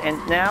lead, and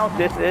now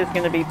this is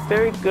going to be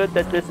very good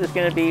that this is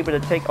going to be able to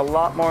take a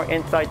lot more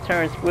inside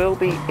turns, will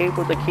be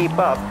able to keep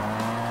up.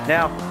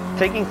 Now,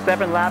 taking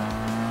 7 laps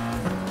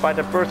by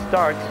the first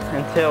start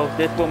until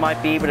this will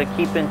might be able to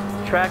keep in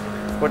track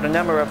for the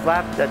number of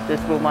laps that this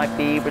will might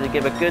be able to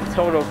give a good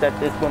total that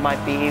this will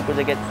might be able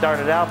to get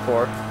started out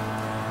for.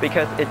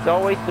 Because it's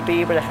always to be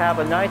able to have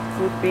a nice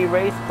Group B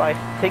race by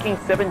taking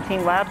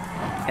 17 laps,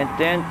 and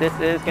then this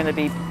is going to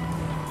be,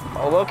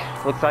 oh look,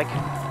 looks like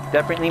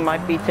definitely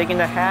might be taking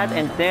the hat,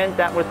 and then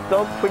that was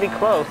so pretty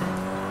close.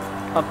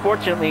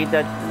 Unfortunately,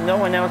 that no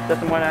one else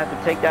doesn't want to have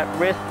to take that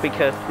risk,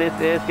 because this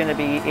is going to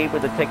be able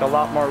to take a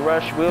lot more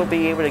rush, will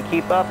be able to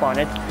keep up on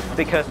it,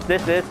 because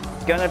this is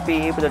going to be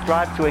able to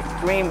drive to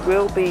extreme,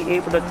 will be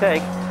able to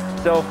take.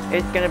 So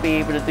it's going to be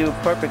able to do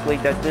perfectly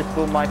that this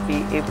will might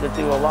be able to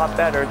do a lot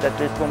better, that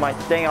this will might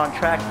stay on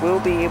track, will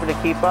be able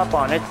to keep up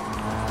on it.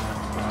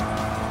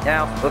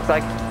 Now, looks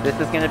like this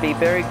is going to be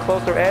very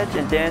closer edge,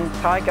 and then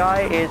Ty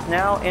Guy is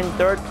now in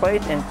 3rd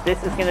place, and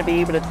this is going to be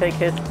able to take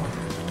his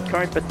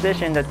current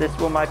position, that this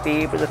will might be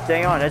able to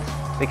stay on it,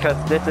 because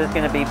this is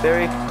going to be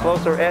very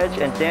closer edge,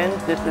 and then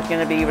this is going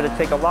to be able to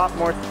take a lot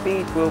more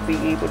speed, will be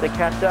able to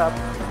catch up.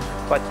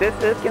 But this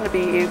is going to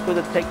be able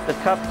to take the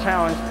tough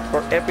challenge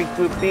for every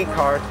Group B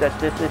car, that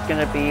this is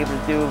going to be able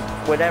to do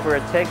whatever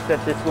it takes,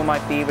 that this will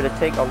might be able to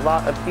take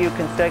a few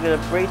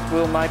consecutive races,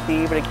 will might be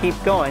able to keep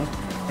going.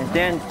 And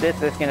then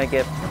this is going to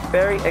get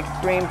very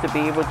extreme to be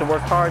able to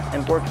work hard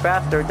and work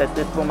faster, that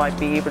this will might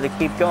be able to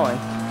keep going.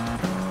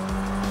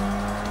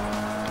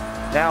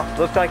 Now,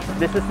 looks like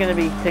this is going to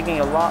be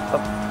taking a lot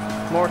of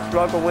more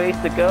struggle ways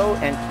to go,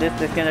 and this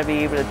is going to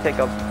be able to take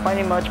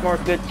plenty much more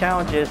good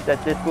challenges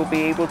that this will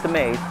be able to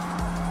make.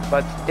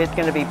 But it's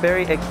going to be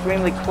very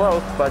extremely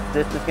close, but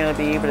this is going to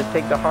be able to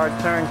take the hard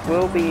turns,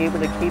 will be able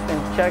to keep in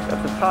check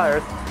of the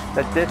tires,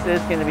 that this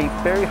is going to be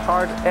very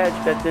hard edge,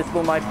 that this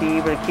will might be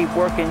able to keep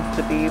working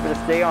to be able to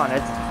stay on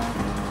it.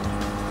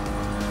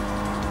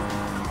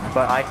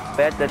 But I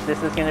bet that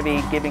this is going to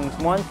be giving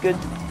one good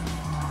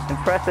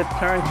impressive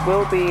turns,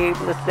 will be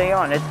able to stay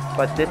on it,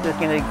 but this is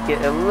going to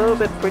get a little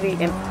bit pretty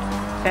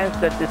intense,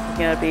 that this is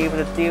going to be able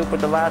to deal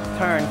with the last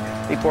turn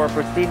before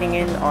proceeding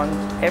in on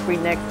every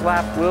next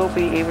lap, will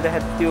be able to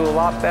have to do a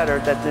lot better,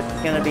 that this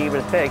is going to be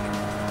able to take.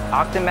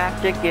 Oxen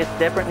Magic is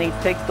definitely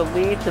takes the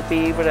lead to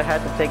be able to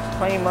have to take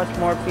plenty much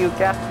more few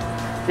gap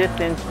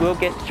distance, will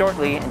get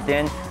shortly, and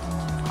then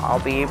I'll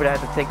be able to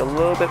have to take a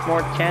little bit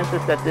more chances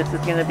that this is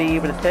going to be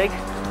able to take.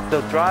 So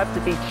drive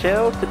to be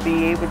chill, to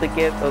be able to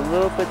get a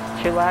little bit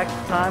chillax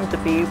time, to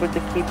be able to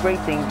keep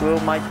racing, will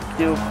might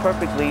do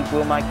perfectly,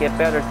 will might get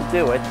better to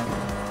do it.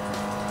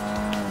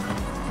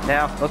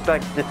 Now, looks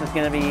like this is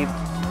going to be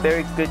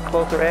very good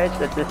closer edge,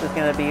 that this is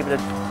going to be able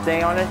to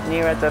stay on it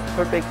near at the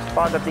perfect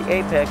spot of the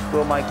apex,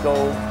 will might go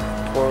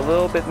for a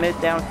little bit mid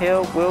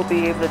downhill, will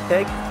be able to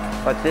take,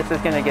 but this is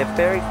going to get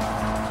very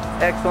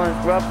excellent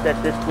rough, that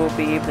this will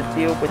be able to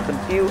deal with some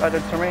few other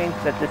terrains,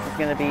 that this is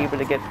going to be able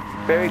to get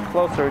very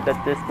closer,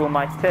 that this will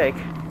might take.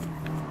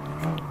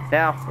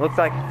 Now, looks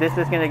like this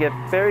is going to get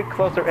very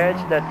closer edge,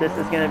 that this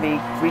is going to be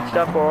reached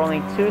up for only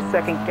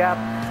 2-second gap,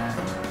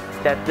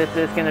 that this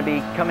is going to be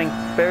coming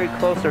very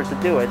closer to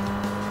do it.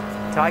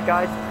 Ty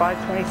Guy's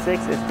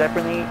 526 is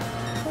definitely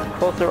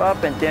closer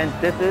up, and then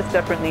this is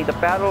definitely the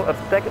battle of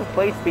 2nd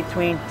place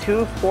between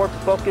 2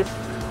 Ford-focused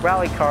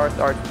rally cars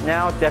are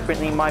now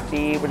definitely might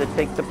be able to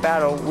take the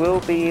battle,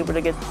 will be able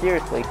to get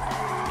seriously.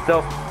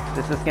 So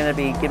this is going to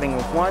be giving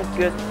one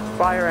good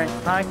fire and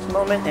ice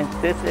moment, and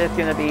this is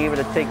going to be able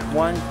to take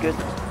one good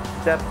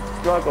step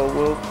struggle,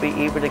 will be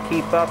able to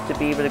keep up, to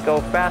be able to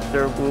go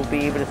faster, will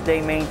be able to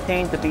stay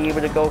maintained, to be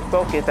able to go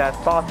focus as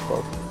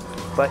possible.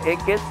 But it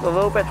gets a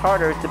little bit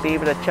harder to be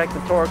able to check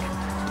the torque,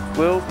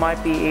 will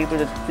might be able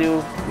to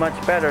do much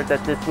better,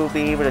 that this will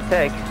be able to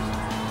take.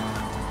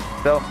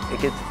 So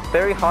it gets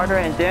very harder,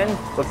 and then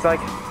looks like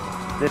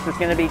this is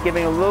going to be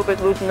giving a little bit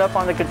loosened up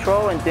on the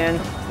control, and then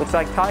looks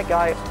like Ty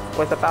Guy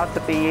was about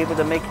to be able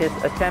to make his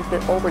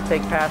attempted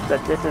overtake pass,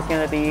 that this is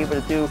going to be able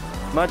to do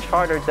much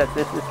harder, that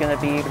this is going to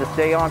be able to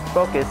stay on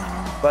focus.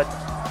 But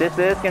this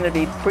is going to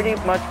be pretty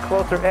much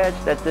closer edge,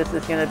 that this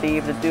is going to be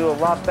able to do a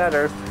lot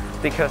better,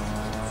 because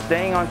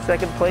staying on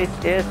 2nd place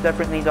is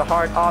definitely the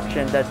hard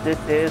option, that this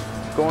is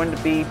going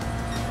to be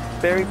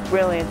very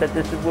brilliant, that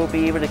this will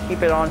be able to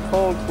keep it on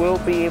hold, will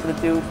be able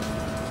to do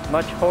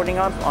much holding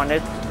up on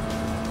it.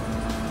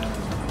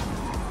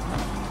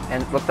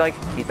 And it looks like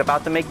he's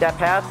about to make that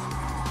pass.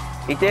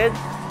 He did.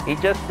 He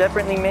just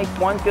definitely makes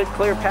one good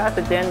clear pass,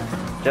 and then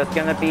just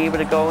going to be able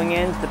to going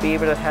in, to be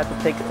able to have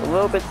to take a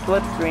little bit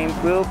slipstream,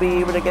 will be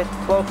able to get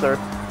closer.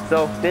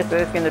 So this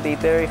is going to be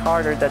very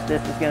harder, that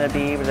this is going to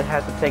be able to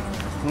have to take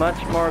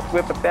much more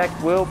grip effect,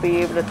 will be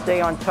able to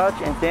stay on touch,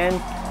 and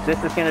then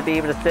this is going to be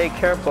able to stay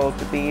careful,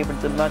 to be able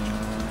to much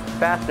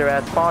faster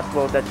as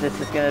possible, that this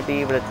is going to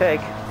be able to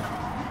take.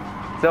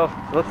 So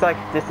looks like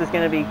this is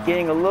going to be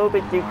getting a little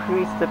bit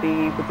decreased, to be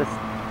able to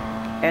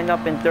end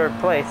up in third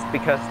place,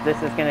 because this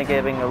is going to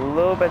giving a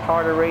little bit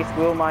harder race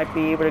Will might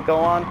be able to go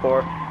on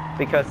for,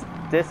 because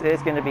this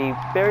is going to be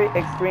very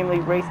extremely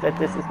race that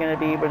this is going to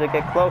be able to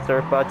get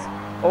closer. But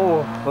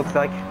oh, looks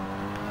like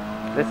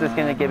this is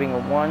going to giving a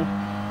one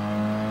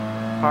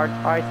hard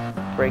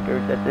icebreaker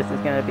that this is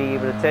going to be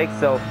able to take.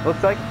 So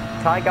looks like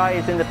Ty Guy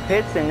is in the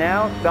pits, and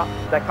now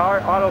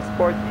Dakar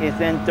Autosport is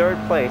in third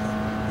place.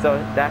 So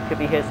that could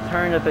be his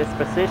turn of his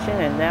position,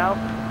 and now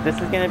this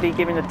is going to be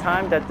giving the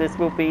time that this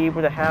will be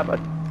able to have a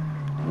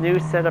new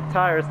set of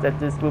tires that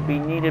this will be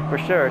needed for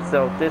sure.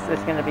 So this is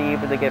going to be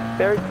able to get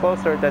very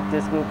closer that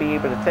this will be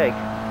able to take.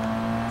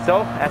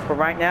 So as for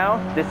right now,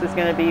 this is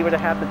going to be able to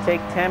have to take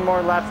 10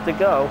 more laps to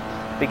go,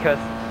 because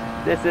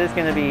this is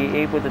going to be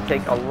able to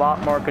take a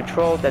lot more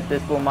control that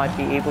this will might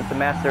be able to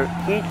master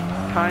each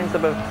kinds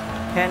of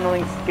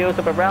handling skills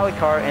of a rally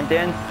car. And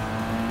then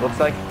looks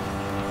like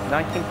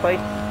 19th place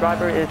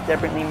driver is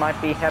definitely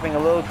might be having a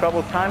little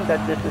trouble time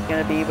that this is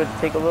going to be able to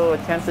take a little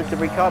attempted to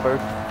recover.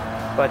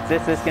 But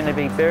this is going to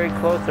be very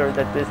closer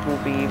that this will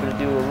be able to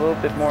do a little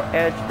bit more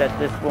edge that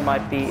this will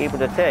might be able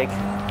to take.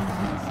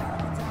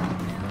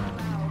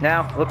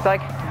 Now looks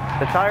like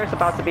the tire's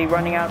about to be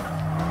running out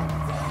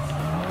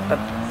of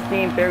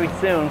steam very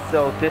soon,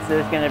 so this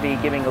is going to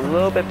be giving a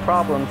little bit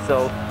problem.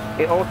 So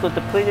it also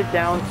depleted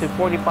down to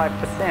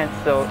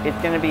 45%, so it's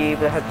going to be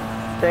able to have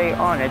to stay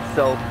on it.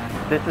 So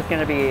this is going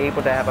to be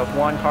able to have a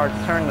one hard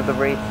turn of the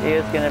race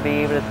is going to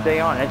be able to stay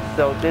on it.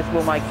 So this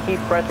will might keep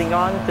pressing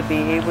on to be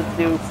able to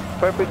do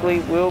perfectly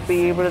will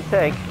be able to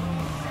take.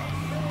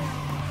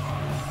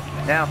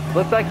 Now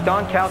looks like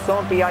Don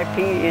Calzone VIP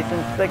is in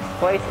 6th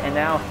place, and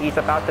now he's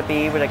about to be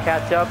able to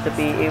catch up to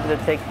be able to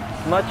take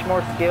much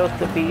more skills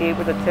to be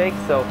able to take.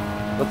 So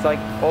looks like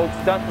old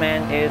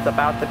stuntman is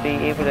about to be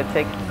able to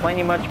take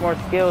plenty much more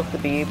skills to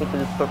be able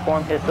to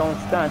perform his own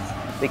stunts,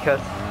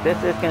 because this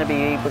is going to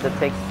be able to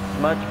take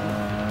much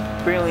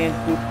brilliant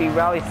goofy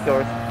rally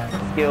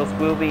skills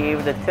will be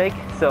able to take.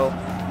 So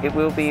it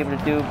will be able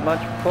to do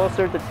much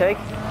closer to take,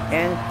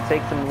 and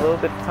take some little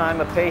bit of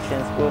time of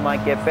patience will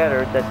might get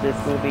better that this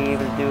will be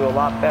able to do a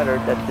lot better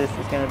that this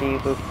is going to be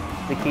able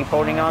to keep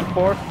holding on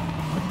for.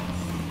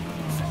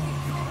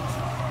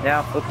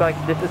 Now looks like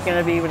this is going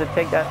to be able to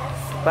take that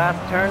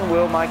last turn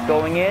Will Mike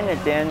going in, and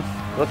then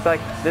looks like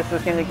this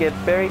is going to get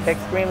very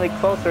extremely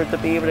closer to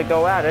be able to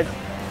go at it,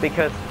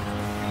 because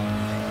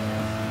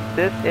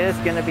this is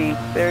going to be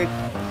very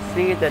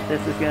see that this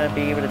is going to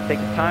be able to take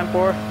the time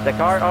for.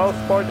 Dakar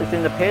Autosport is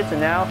in the pits, and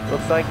now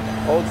looks like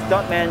old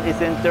stuntman is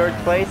in 3rd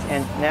place,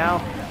 and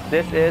now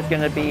this is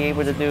going to be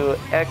able to do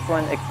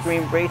excellent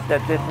extreme race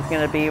that this is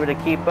going to be able to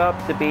keep up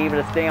to be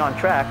able to stay on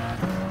track.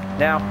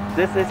 Now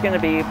this is going to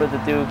be able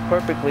to do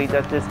perfectly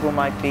that this will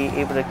might be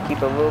able to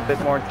keep a little bit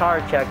more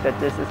tire check that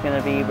this is going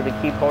to be able to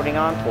keep holding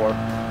on for.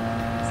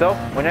 So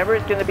whenever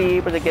it's going to be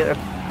able to get a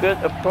good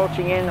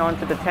approaching in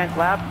onto the 10th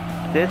lap,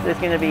 this is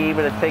going to be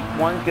able to take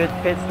one good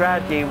pit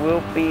strategy,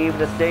 will be able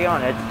to stay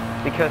on it,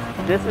 because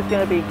this is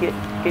going to be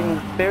getting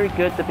very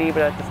good to be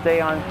able to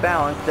stay on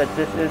balance, that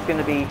this is going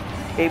to be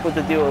able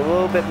to do a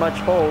little bit much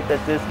hold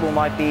that this will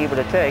might be able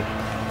to take,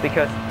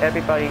 because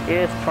everybody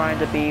is trying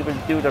to be able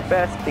to do their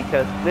best,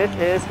 because this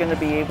is going to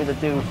be able to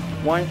do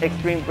one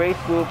extreme race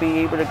will be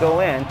able to go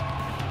in.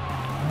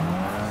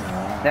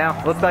 Now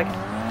looks like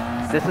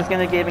this is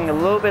going to giving a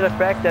little bit of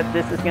effect that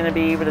this is going to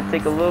be able to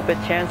take a little bit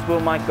chance Will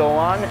might go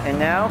on, and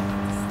now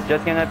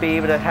just going to be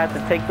able to have to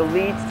take the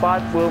lead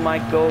spot Will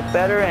might go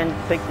better and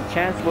take the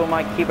chance Will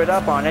might keep it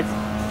up on it.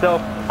 So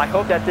I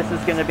hope that this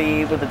is going to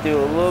be able to do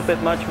a little bit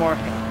much more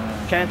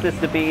chances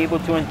to be able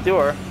to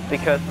endure,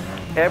 because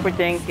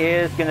everything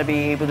is going to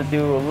be able to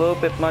do a little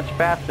bit much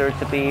faster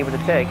to be able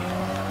to take,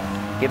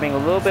 giving a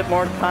little bit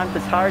more time to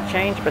tire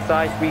change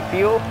besides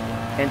refuel,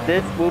 and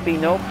this will be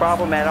no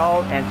problem at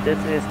all, and this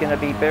is going to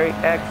be very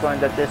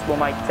excellent that this will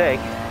might take.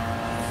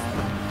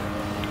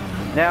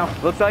 Now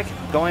looks like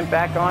going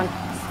back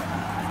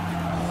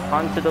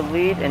onto the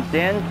lead, and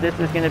then this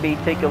is going to be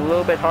take a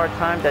little bit hard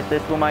time that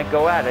this will might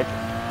go at it.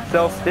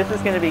 So this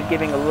is going to be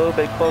giving a little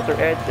bit closer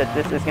edge that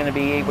this is going to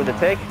be able to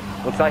take.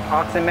 Looks like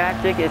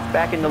Oxymagic is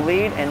back in the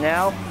lead, and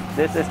now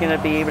this is going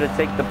to be able to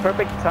take the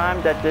perfect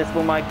time that this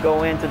will might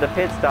go into the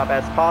pit stop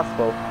as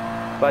possible.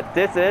 But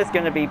this is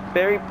going to be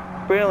very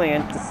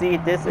brilliant to see.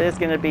 This is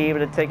going to be able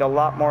to take a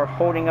lot more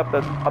holding up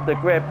of the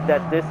grip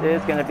that this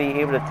is going to be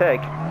able to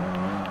take.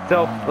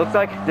 So looks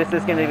like this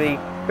is going to be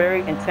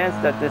very intense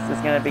that this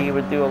is going to be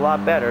able to do a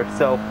lot better.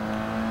 So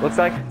looks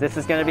like this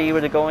is going to be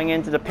able to going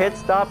into the pit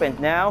stop, and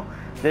now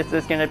this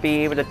is going to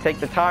be able to take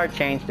the tire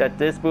change that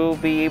this will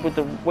be able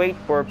to wait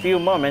for a few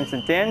moments,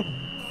 and then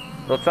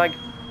looks like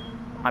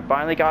I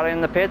finally got it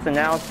in the pits, and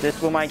now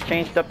this will might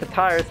change up the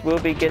tires. We'll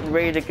be getting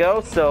ready to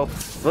go. So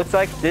looks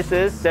like this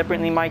is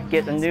definitely might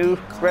get a new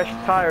fresh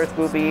tires.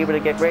 We'll be able to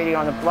get ready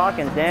on the block,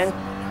 and then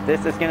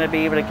this is going to be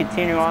able to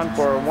continue on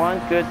for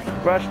one good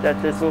rush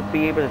that this will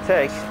be able to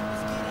take.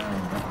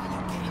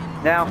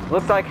 Now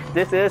looks like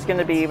this is going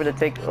to be able to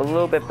take a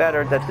little bit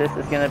better, that this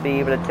is going to be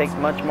able to take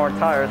much more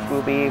tires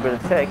we'll be able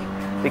to take,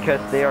 because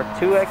they are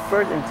too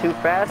expert and too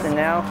fast, and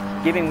now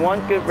giving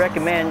one good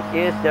recommend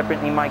is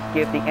definitely might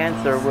give the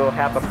answer we'll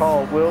have a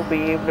call we'll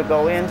be able to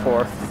go in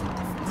for.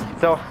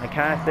 So I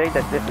kind of say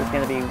that this is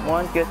going to be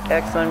one good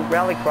excellent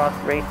rallycross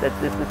race that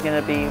this is going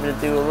to be able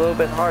to do a little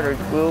bit harder.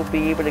 We'll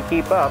be able to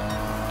keep up.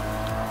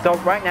 So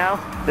right now,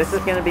 this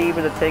is going to be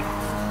able to take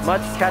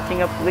much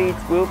catching up leads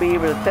we'll be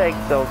able to take.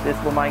 So this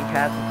will might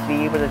have to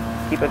be able to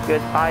keep a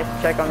good eye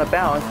check on the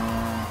balance,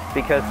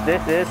 because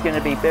this is going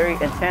to be very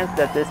intense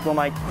that this will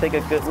might take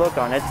a good look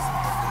on it.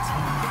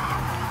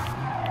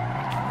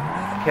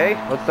 Okay,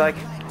 looks like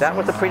that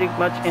was a pretty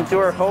much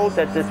endure hold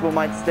that this will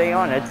might stay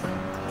on it.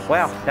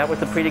 Wow, that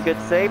was a pretty good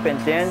save, and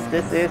then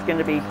this is going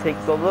to be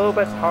takes a little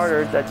bit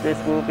harder that this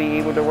will be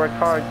able to work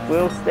hard,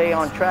 will stay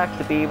on track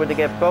to be able to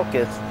get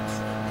focused.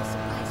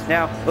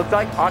 Now, looks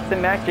like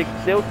Oxen Magic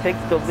still takes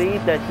the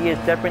lead that he is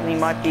definitely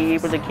might be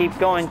able to keep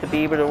going to be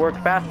able to work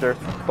faster.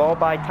 Followed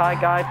by Thai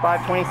Guy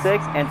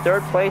 526, and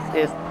third place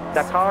is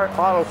Dakar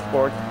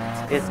Autosport.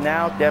 Is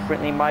now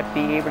definitely might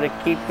be able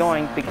to keep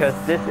going, because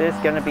this is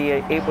going to be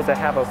able to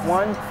have a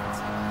one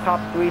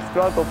top 3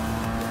 struggle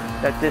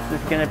that this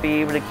is going to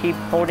be able to keep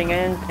holding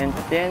in and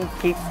then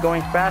keep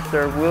going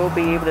faster will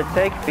be able to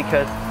take,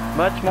 because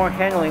much more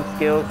handling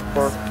skills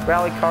for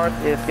rally cars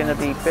is going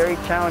to be very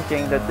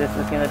challenging that this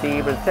is going to be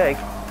able to take.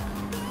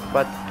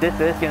 But this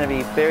is going to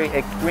be very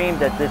extreme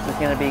that this is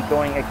going to be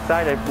going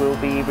excited will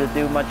be able to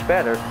do much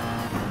better.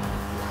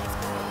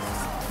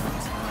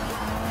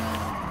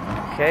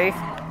 Okay.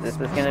 This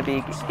is going to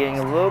be getting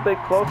a little bit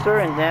closer,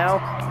 and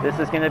now this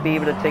is going to be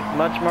able to take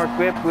much more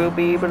grip. We'll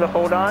be able to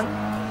hold on.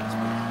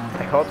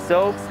 I hope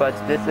so, but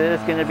this is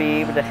going to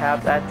be able to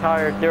have that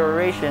tire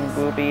duration.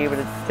 We'll be able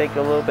to take a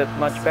little bit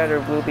much better.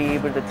 We'll be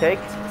able to take,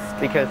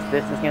 because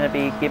this is going to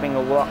be giving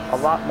a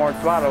lot more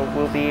throttle.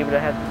 We'll be able to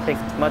have to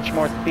take much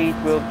more speed.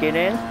 We'll get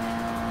in.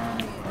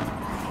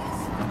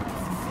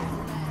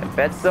 I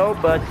bet so,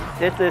 but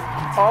this is,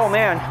 oh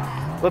man,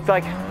 looks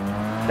like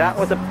that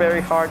was a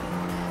very hard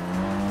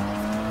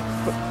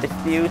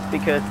excuse,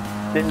 because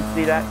didn't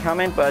see that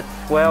coming, but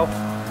well,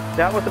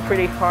 that was a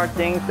pretty hard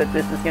thing that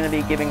this is going to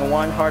be giving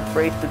one hard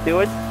race to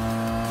do it.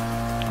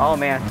 Oh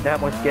man,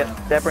 that was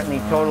definitely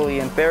totally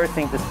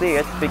embarrassing to see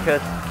it,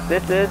 because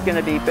this is going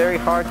to be very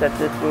hard that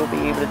this will be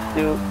able to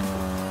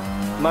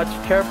do much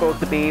careful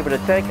to be able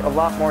to take a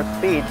lot more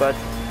speed, but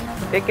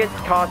it gets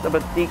cause of a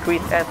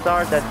decreased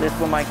SR that this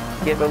will might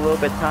give a little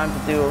bit time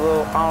to do a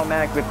little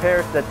automatic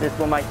repairs that this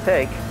will might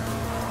take.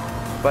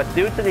 But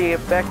due to the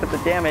effect of the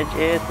damage,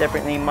 it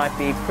definitely might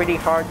be pretty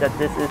hard that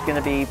this is going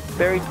to be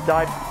very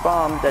dive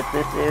bomb, that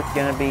this is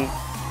going to be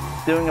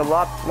doing a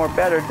lot more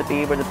better to be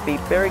able to be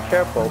very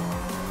careful.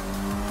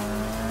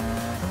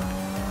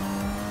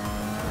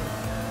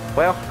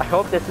 Well, I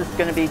hope this is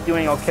going to be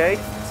doing okay.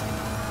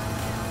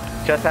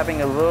 Just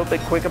having a little bit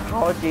quick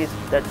apologies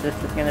that this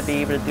is going to be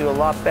able to do a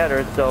lot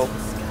better. So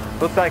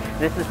looks like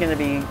this is going to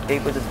be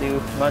able to do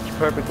much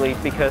perfectly,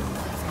 because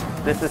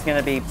this is going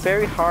to be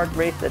very hard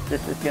race that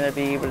this is going to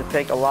be able to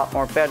take a lot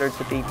more better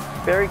to be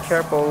very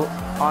careful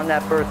on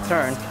that first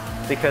turn,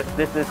 because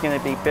this is going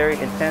to be very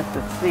intense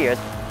to see it.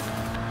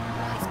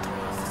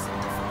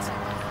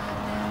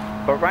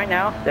 But right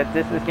now that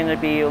this is going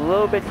to be a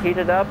little bit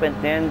heated up, and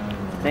then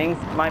things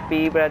might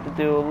be able to have to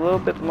do a little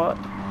bit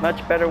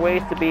much better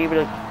ways to be able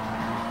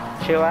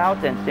to chill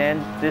out, and then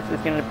this is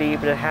going to be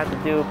able to have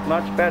to do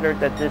much better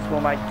that this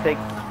will might take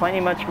plenty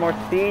much more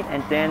speed,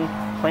 and then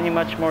plenty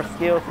much more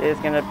skills is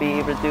going to be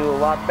able to do a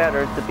lot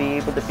better to be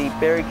able to be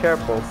very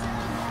careful.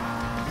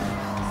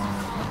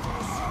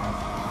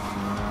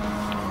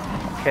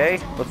 Okay,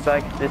 looks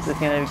like this is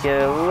going to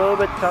get a little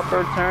bit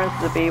tougher turns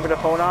to be able to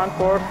hold on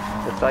for.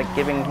 It's like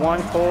giving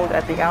one hold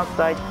at the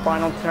outside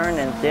final turn,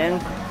 and then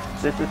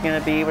this is going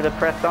to be able to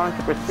press on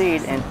to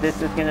proceed, and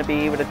this is going to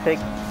be able to take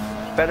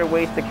better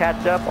ways to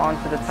catch up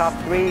onto the top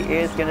 3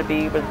 is going to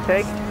be able to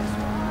take.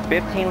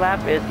 15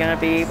 lap is going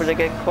to be able to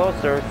get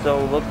closer,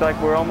 so looks like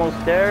we're almost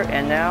there,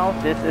 and now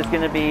this is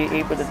going to be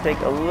able to take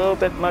a little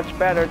bit much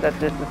better, that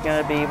this is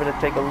going to be able to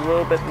take a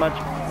little bit much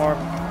more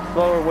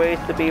slower ways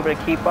to be able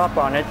to keep up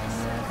on it.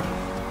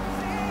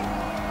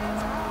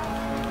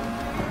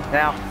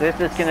 Now this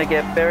is going to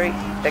get very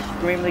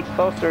extremely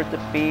closer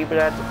to be able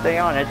to have to stay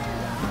on it.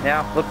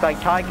 Now looks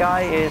like Thai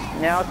Guy is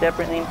now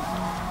definitely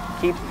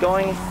keeps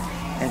going,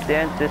 and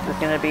then this is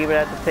going to be able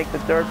to have to take the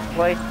third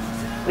place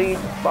lead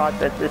spot,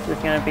 that this is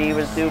going to be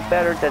able to do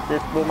better, that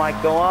this will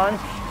might go on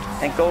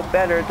and go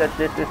better, that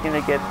this is going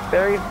to get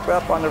very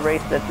rough on the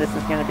race, that this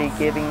is going to be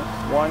giving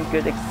one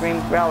good extreme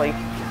rally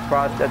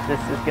cross, that this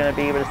is going to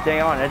be able to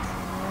stay on it.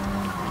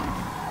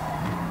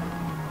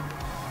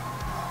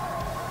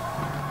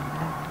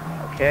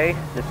 Okay,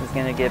 this is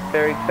going to get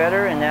very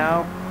better, and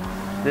now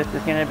this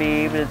is going to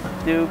be able to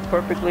do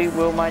perfectly,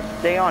 will might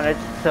stay on it.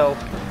 So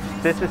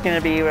this is going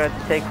to be able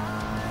to take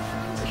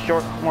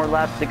short more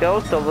laps to go,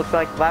 so it looks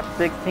like lap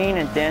 16,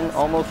 and then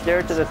almost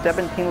there to the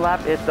 17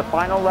 lap is the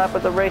final lap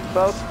of the race,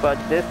 folks. But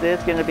this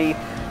is going to be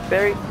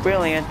very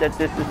brilliant, that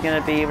this is going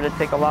to be able to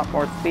take a lot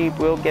more speed,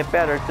 will get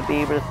better to be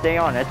able to stay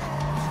on it.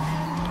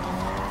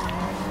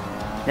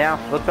 Now,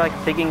 looks like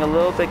taking a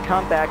little bit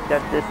comeback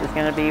that this is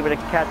going to be able to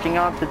catching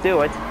on to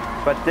do it.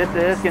 But this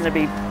is going to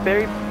be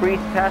very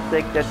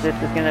freeze-tastic that this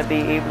is going to be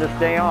able to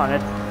stay on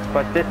it.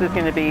 But this is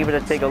going to be able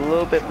to take a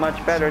little bit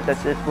much better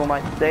that this will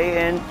might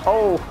stay in.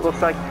 Oh,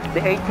 looks like the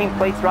 18th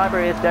place driver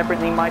is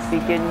definitely might be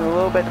getting a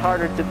little bit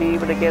harder to be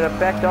able to get a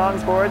back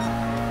on board.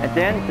 And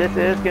then this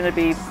is going to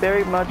be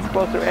very much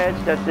closer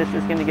edge that this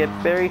is going to get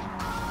very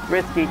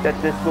risky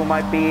that this will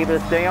might be able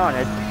to stay on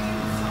it.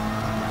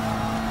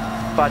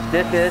 But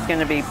this is going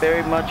to be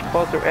very much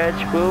closer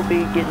edge. We'll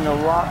be getting a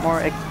lot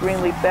more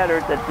extremely better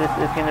that this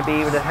is going to be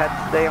able to have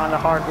to stay on the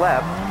hard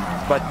left.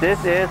 But this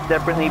is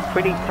definitely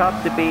pretty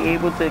tough to be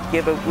able to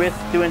give a risk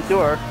to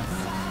endure.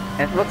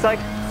 And it looks like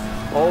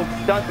old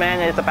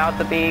Stuntman is about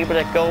to be able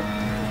to go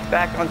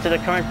back onto the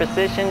current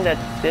position that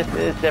this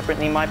is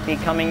definitely might be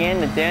coming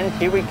in. And then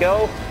here we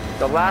go,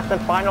 the last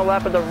and final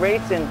lap of the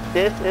race, and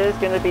this is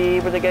going to be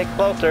able to get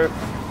closer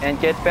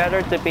and get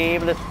better to be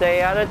able to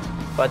stay at it.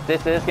 But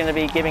this is going to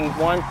be giving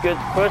one good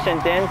push,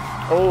 and then,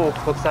 oh,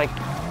 looks like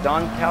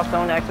Don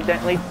Calzone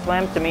accidentally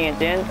slammed to me, and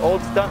then old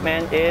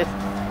Stuntman is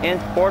in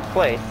 4th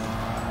place.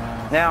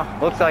 Now,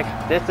 looks like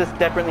this is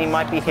definitely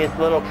might be his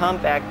little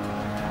comeback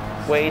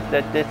ways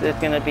that this is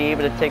going to be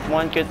able to take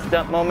one good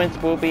stunt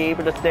moment, we'll be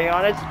able to stay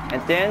on it,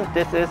 and then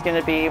this is going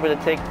to be able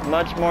to take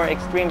much more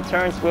extreme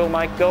turns, we'll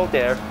might go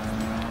there.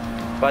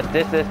 But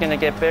this is going to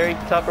get very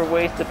tougher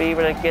ways to be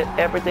able to get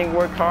everything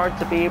work hard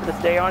to be able to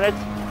stay on it.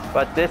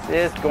 But this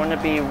is going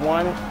to be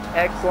one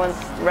excellent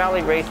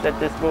rally race that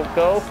this will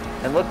go.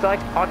 It looks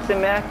like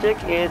Oxen Magic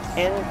is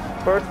in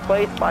 1st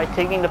place by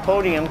taking the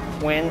podium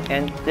win,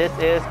 and this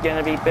is going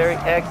to be very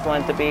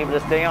excellent to be able to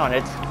stay on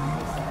it.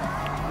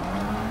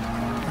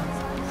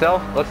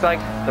 So, looks like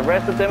the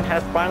rest of them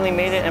has finally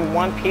made it in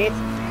one piece,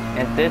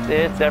 and this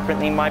is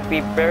definitely might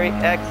be very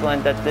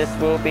excellent that this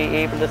will be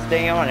able to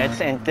stay on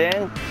it. And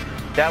then,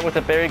 that was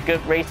a very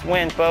good race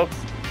win, folks.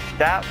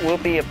 That will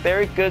be a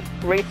very good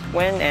race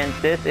win, and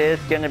this is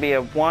going to be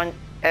a one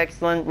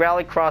excellent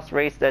rallycross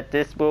race that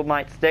this will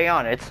might stay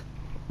on it.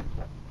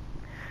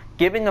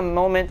 Given the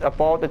moment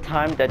of all the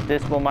time that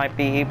this will might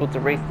be able to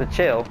race the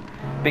chill,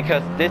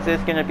 because this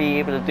is going to be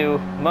able to do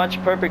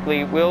much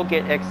perfectly, will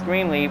get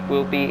extremely,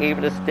 will be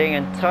able to stay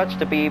in touch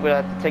to be able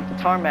to take the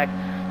tarmac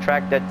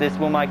track that this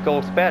will might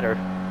goes better.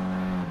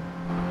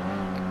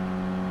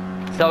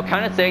 So I'll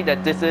kind of say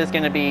that this is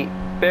going to be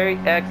very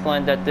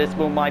excellent that this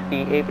will might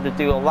be able to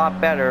do a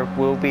lot better,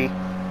 will be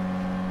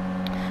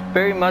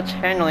very much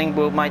handling,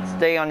 will might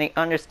stay on the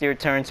understeer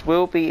turns,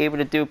 will be able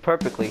to do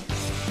perfectly.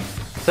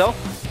 So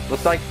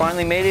looks like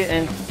finally made it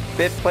in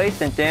 5th place,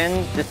 and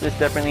then this is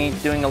definitely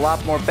doing a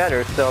lot more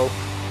better. So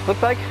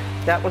looks like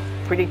that was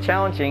pretty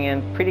challenging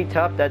and pretty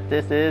tough that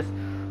this is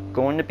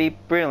going to be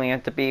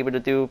brilliant to be able to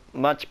do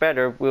much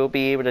better, will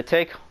be able to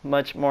take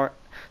much more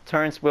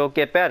turns, will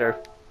get better.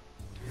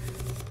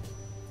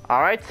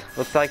 Alright,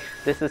 looks like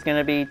this is going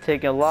to be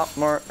taking a lot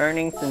more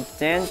earnings, and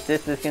then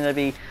this is going to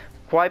be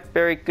quite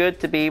very good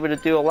to be able to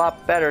do a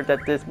lot better that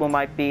this will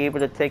might be able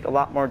to take a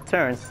lot more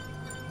turns.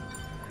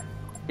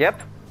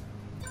 Yep,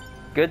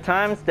 good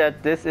times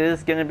that this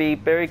is going to be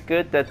very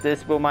good that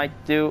this will might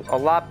do a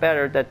lot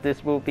better that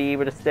this will be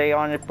able to stay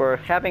on it for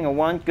having a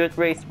one good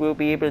race we'll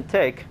be able to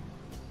take.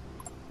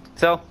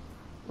 So,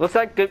 looks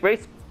like good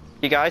race,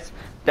 you guys.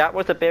 That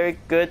was a very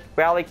good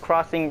rally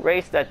crossing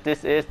race that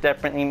this is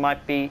definitely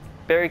might be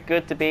very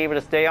good to be able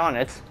to stay on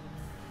it.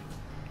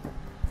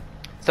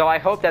 So I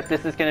hope that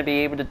this is going to be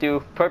able to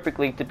do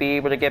perfectly to be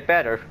able to get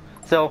better.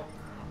 So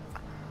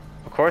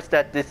of course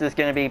that this is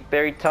going to be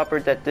very tougher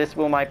that this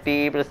will might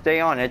be able to stay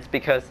on it,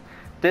 because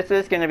this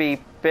is going to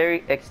be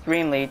very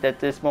extremely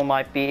that this will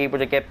might be able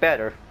to get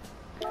better.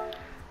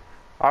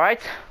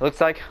 Alright,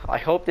 looks like I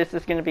hope this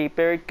is going to be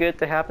very good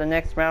to have the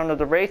next round of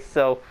the race.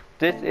 So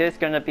this is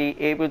going to be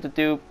able to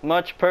do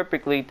much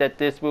perfectly that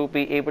this will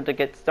be able to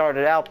get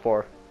started out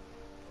for.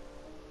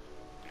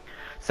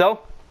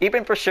 So,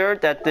 even for sure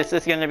that this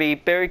is going to be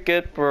very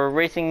good for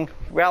racing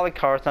rally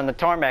cars on the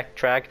tarmac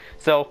track.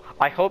 So,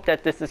 I hope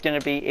that this is going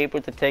to be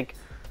able to take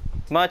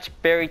much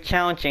very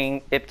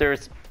challenging if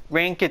there's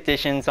rain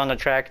conditions on the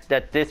track,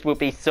 that this will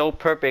be so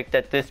perfect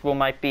that this will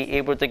might be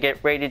able to get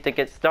ready to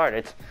get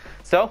started.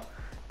 So,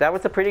 that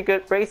was a pretty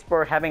good race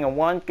for having a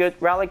one good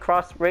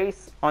rallycross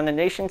race on the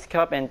Nations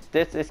Cup, and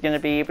this is going to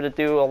be able to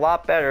do a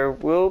lot better.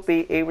 We'll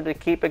be able to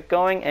keep it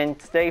going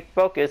and stay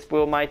focused.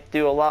 We might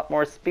do a lot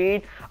more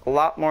speed, a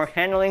lot more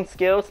handling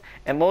skills,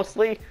 and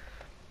mostly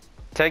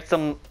take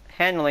some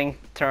handling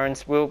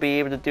turns. We'll be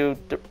able to do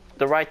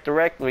the right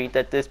directly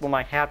that this will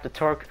might have the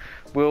torque.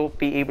 We'll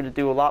be able to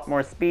do a lot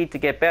more speed to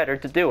get better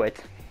to do it.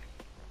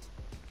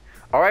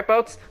 Alright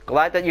folks,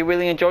 glad that you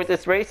really enjoyed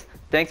this race.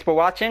 Thanks for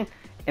watching.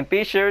 And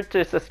be sure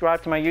to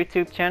subscribe to my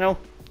YouTube channel.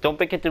 Don't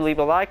forget to leave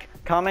a like,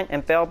 comment,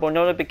 and bell for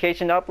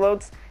notification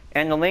uploads.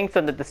 And the links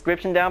in the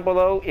description down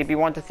below if you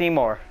want to see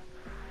more.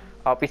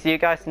 I'll be seeing you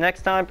guys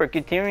next time for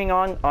continuing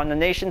on the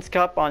Nations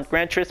Cup on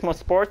Gran Turismo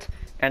Sport.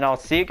 And I'll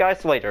see you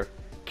guys later.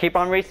 Keep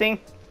on racing.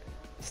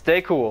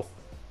 Stay cool.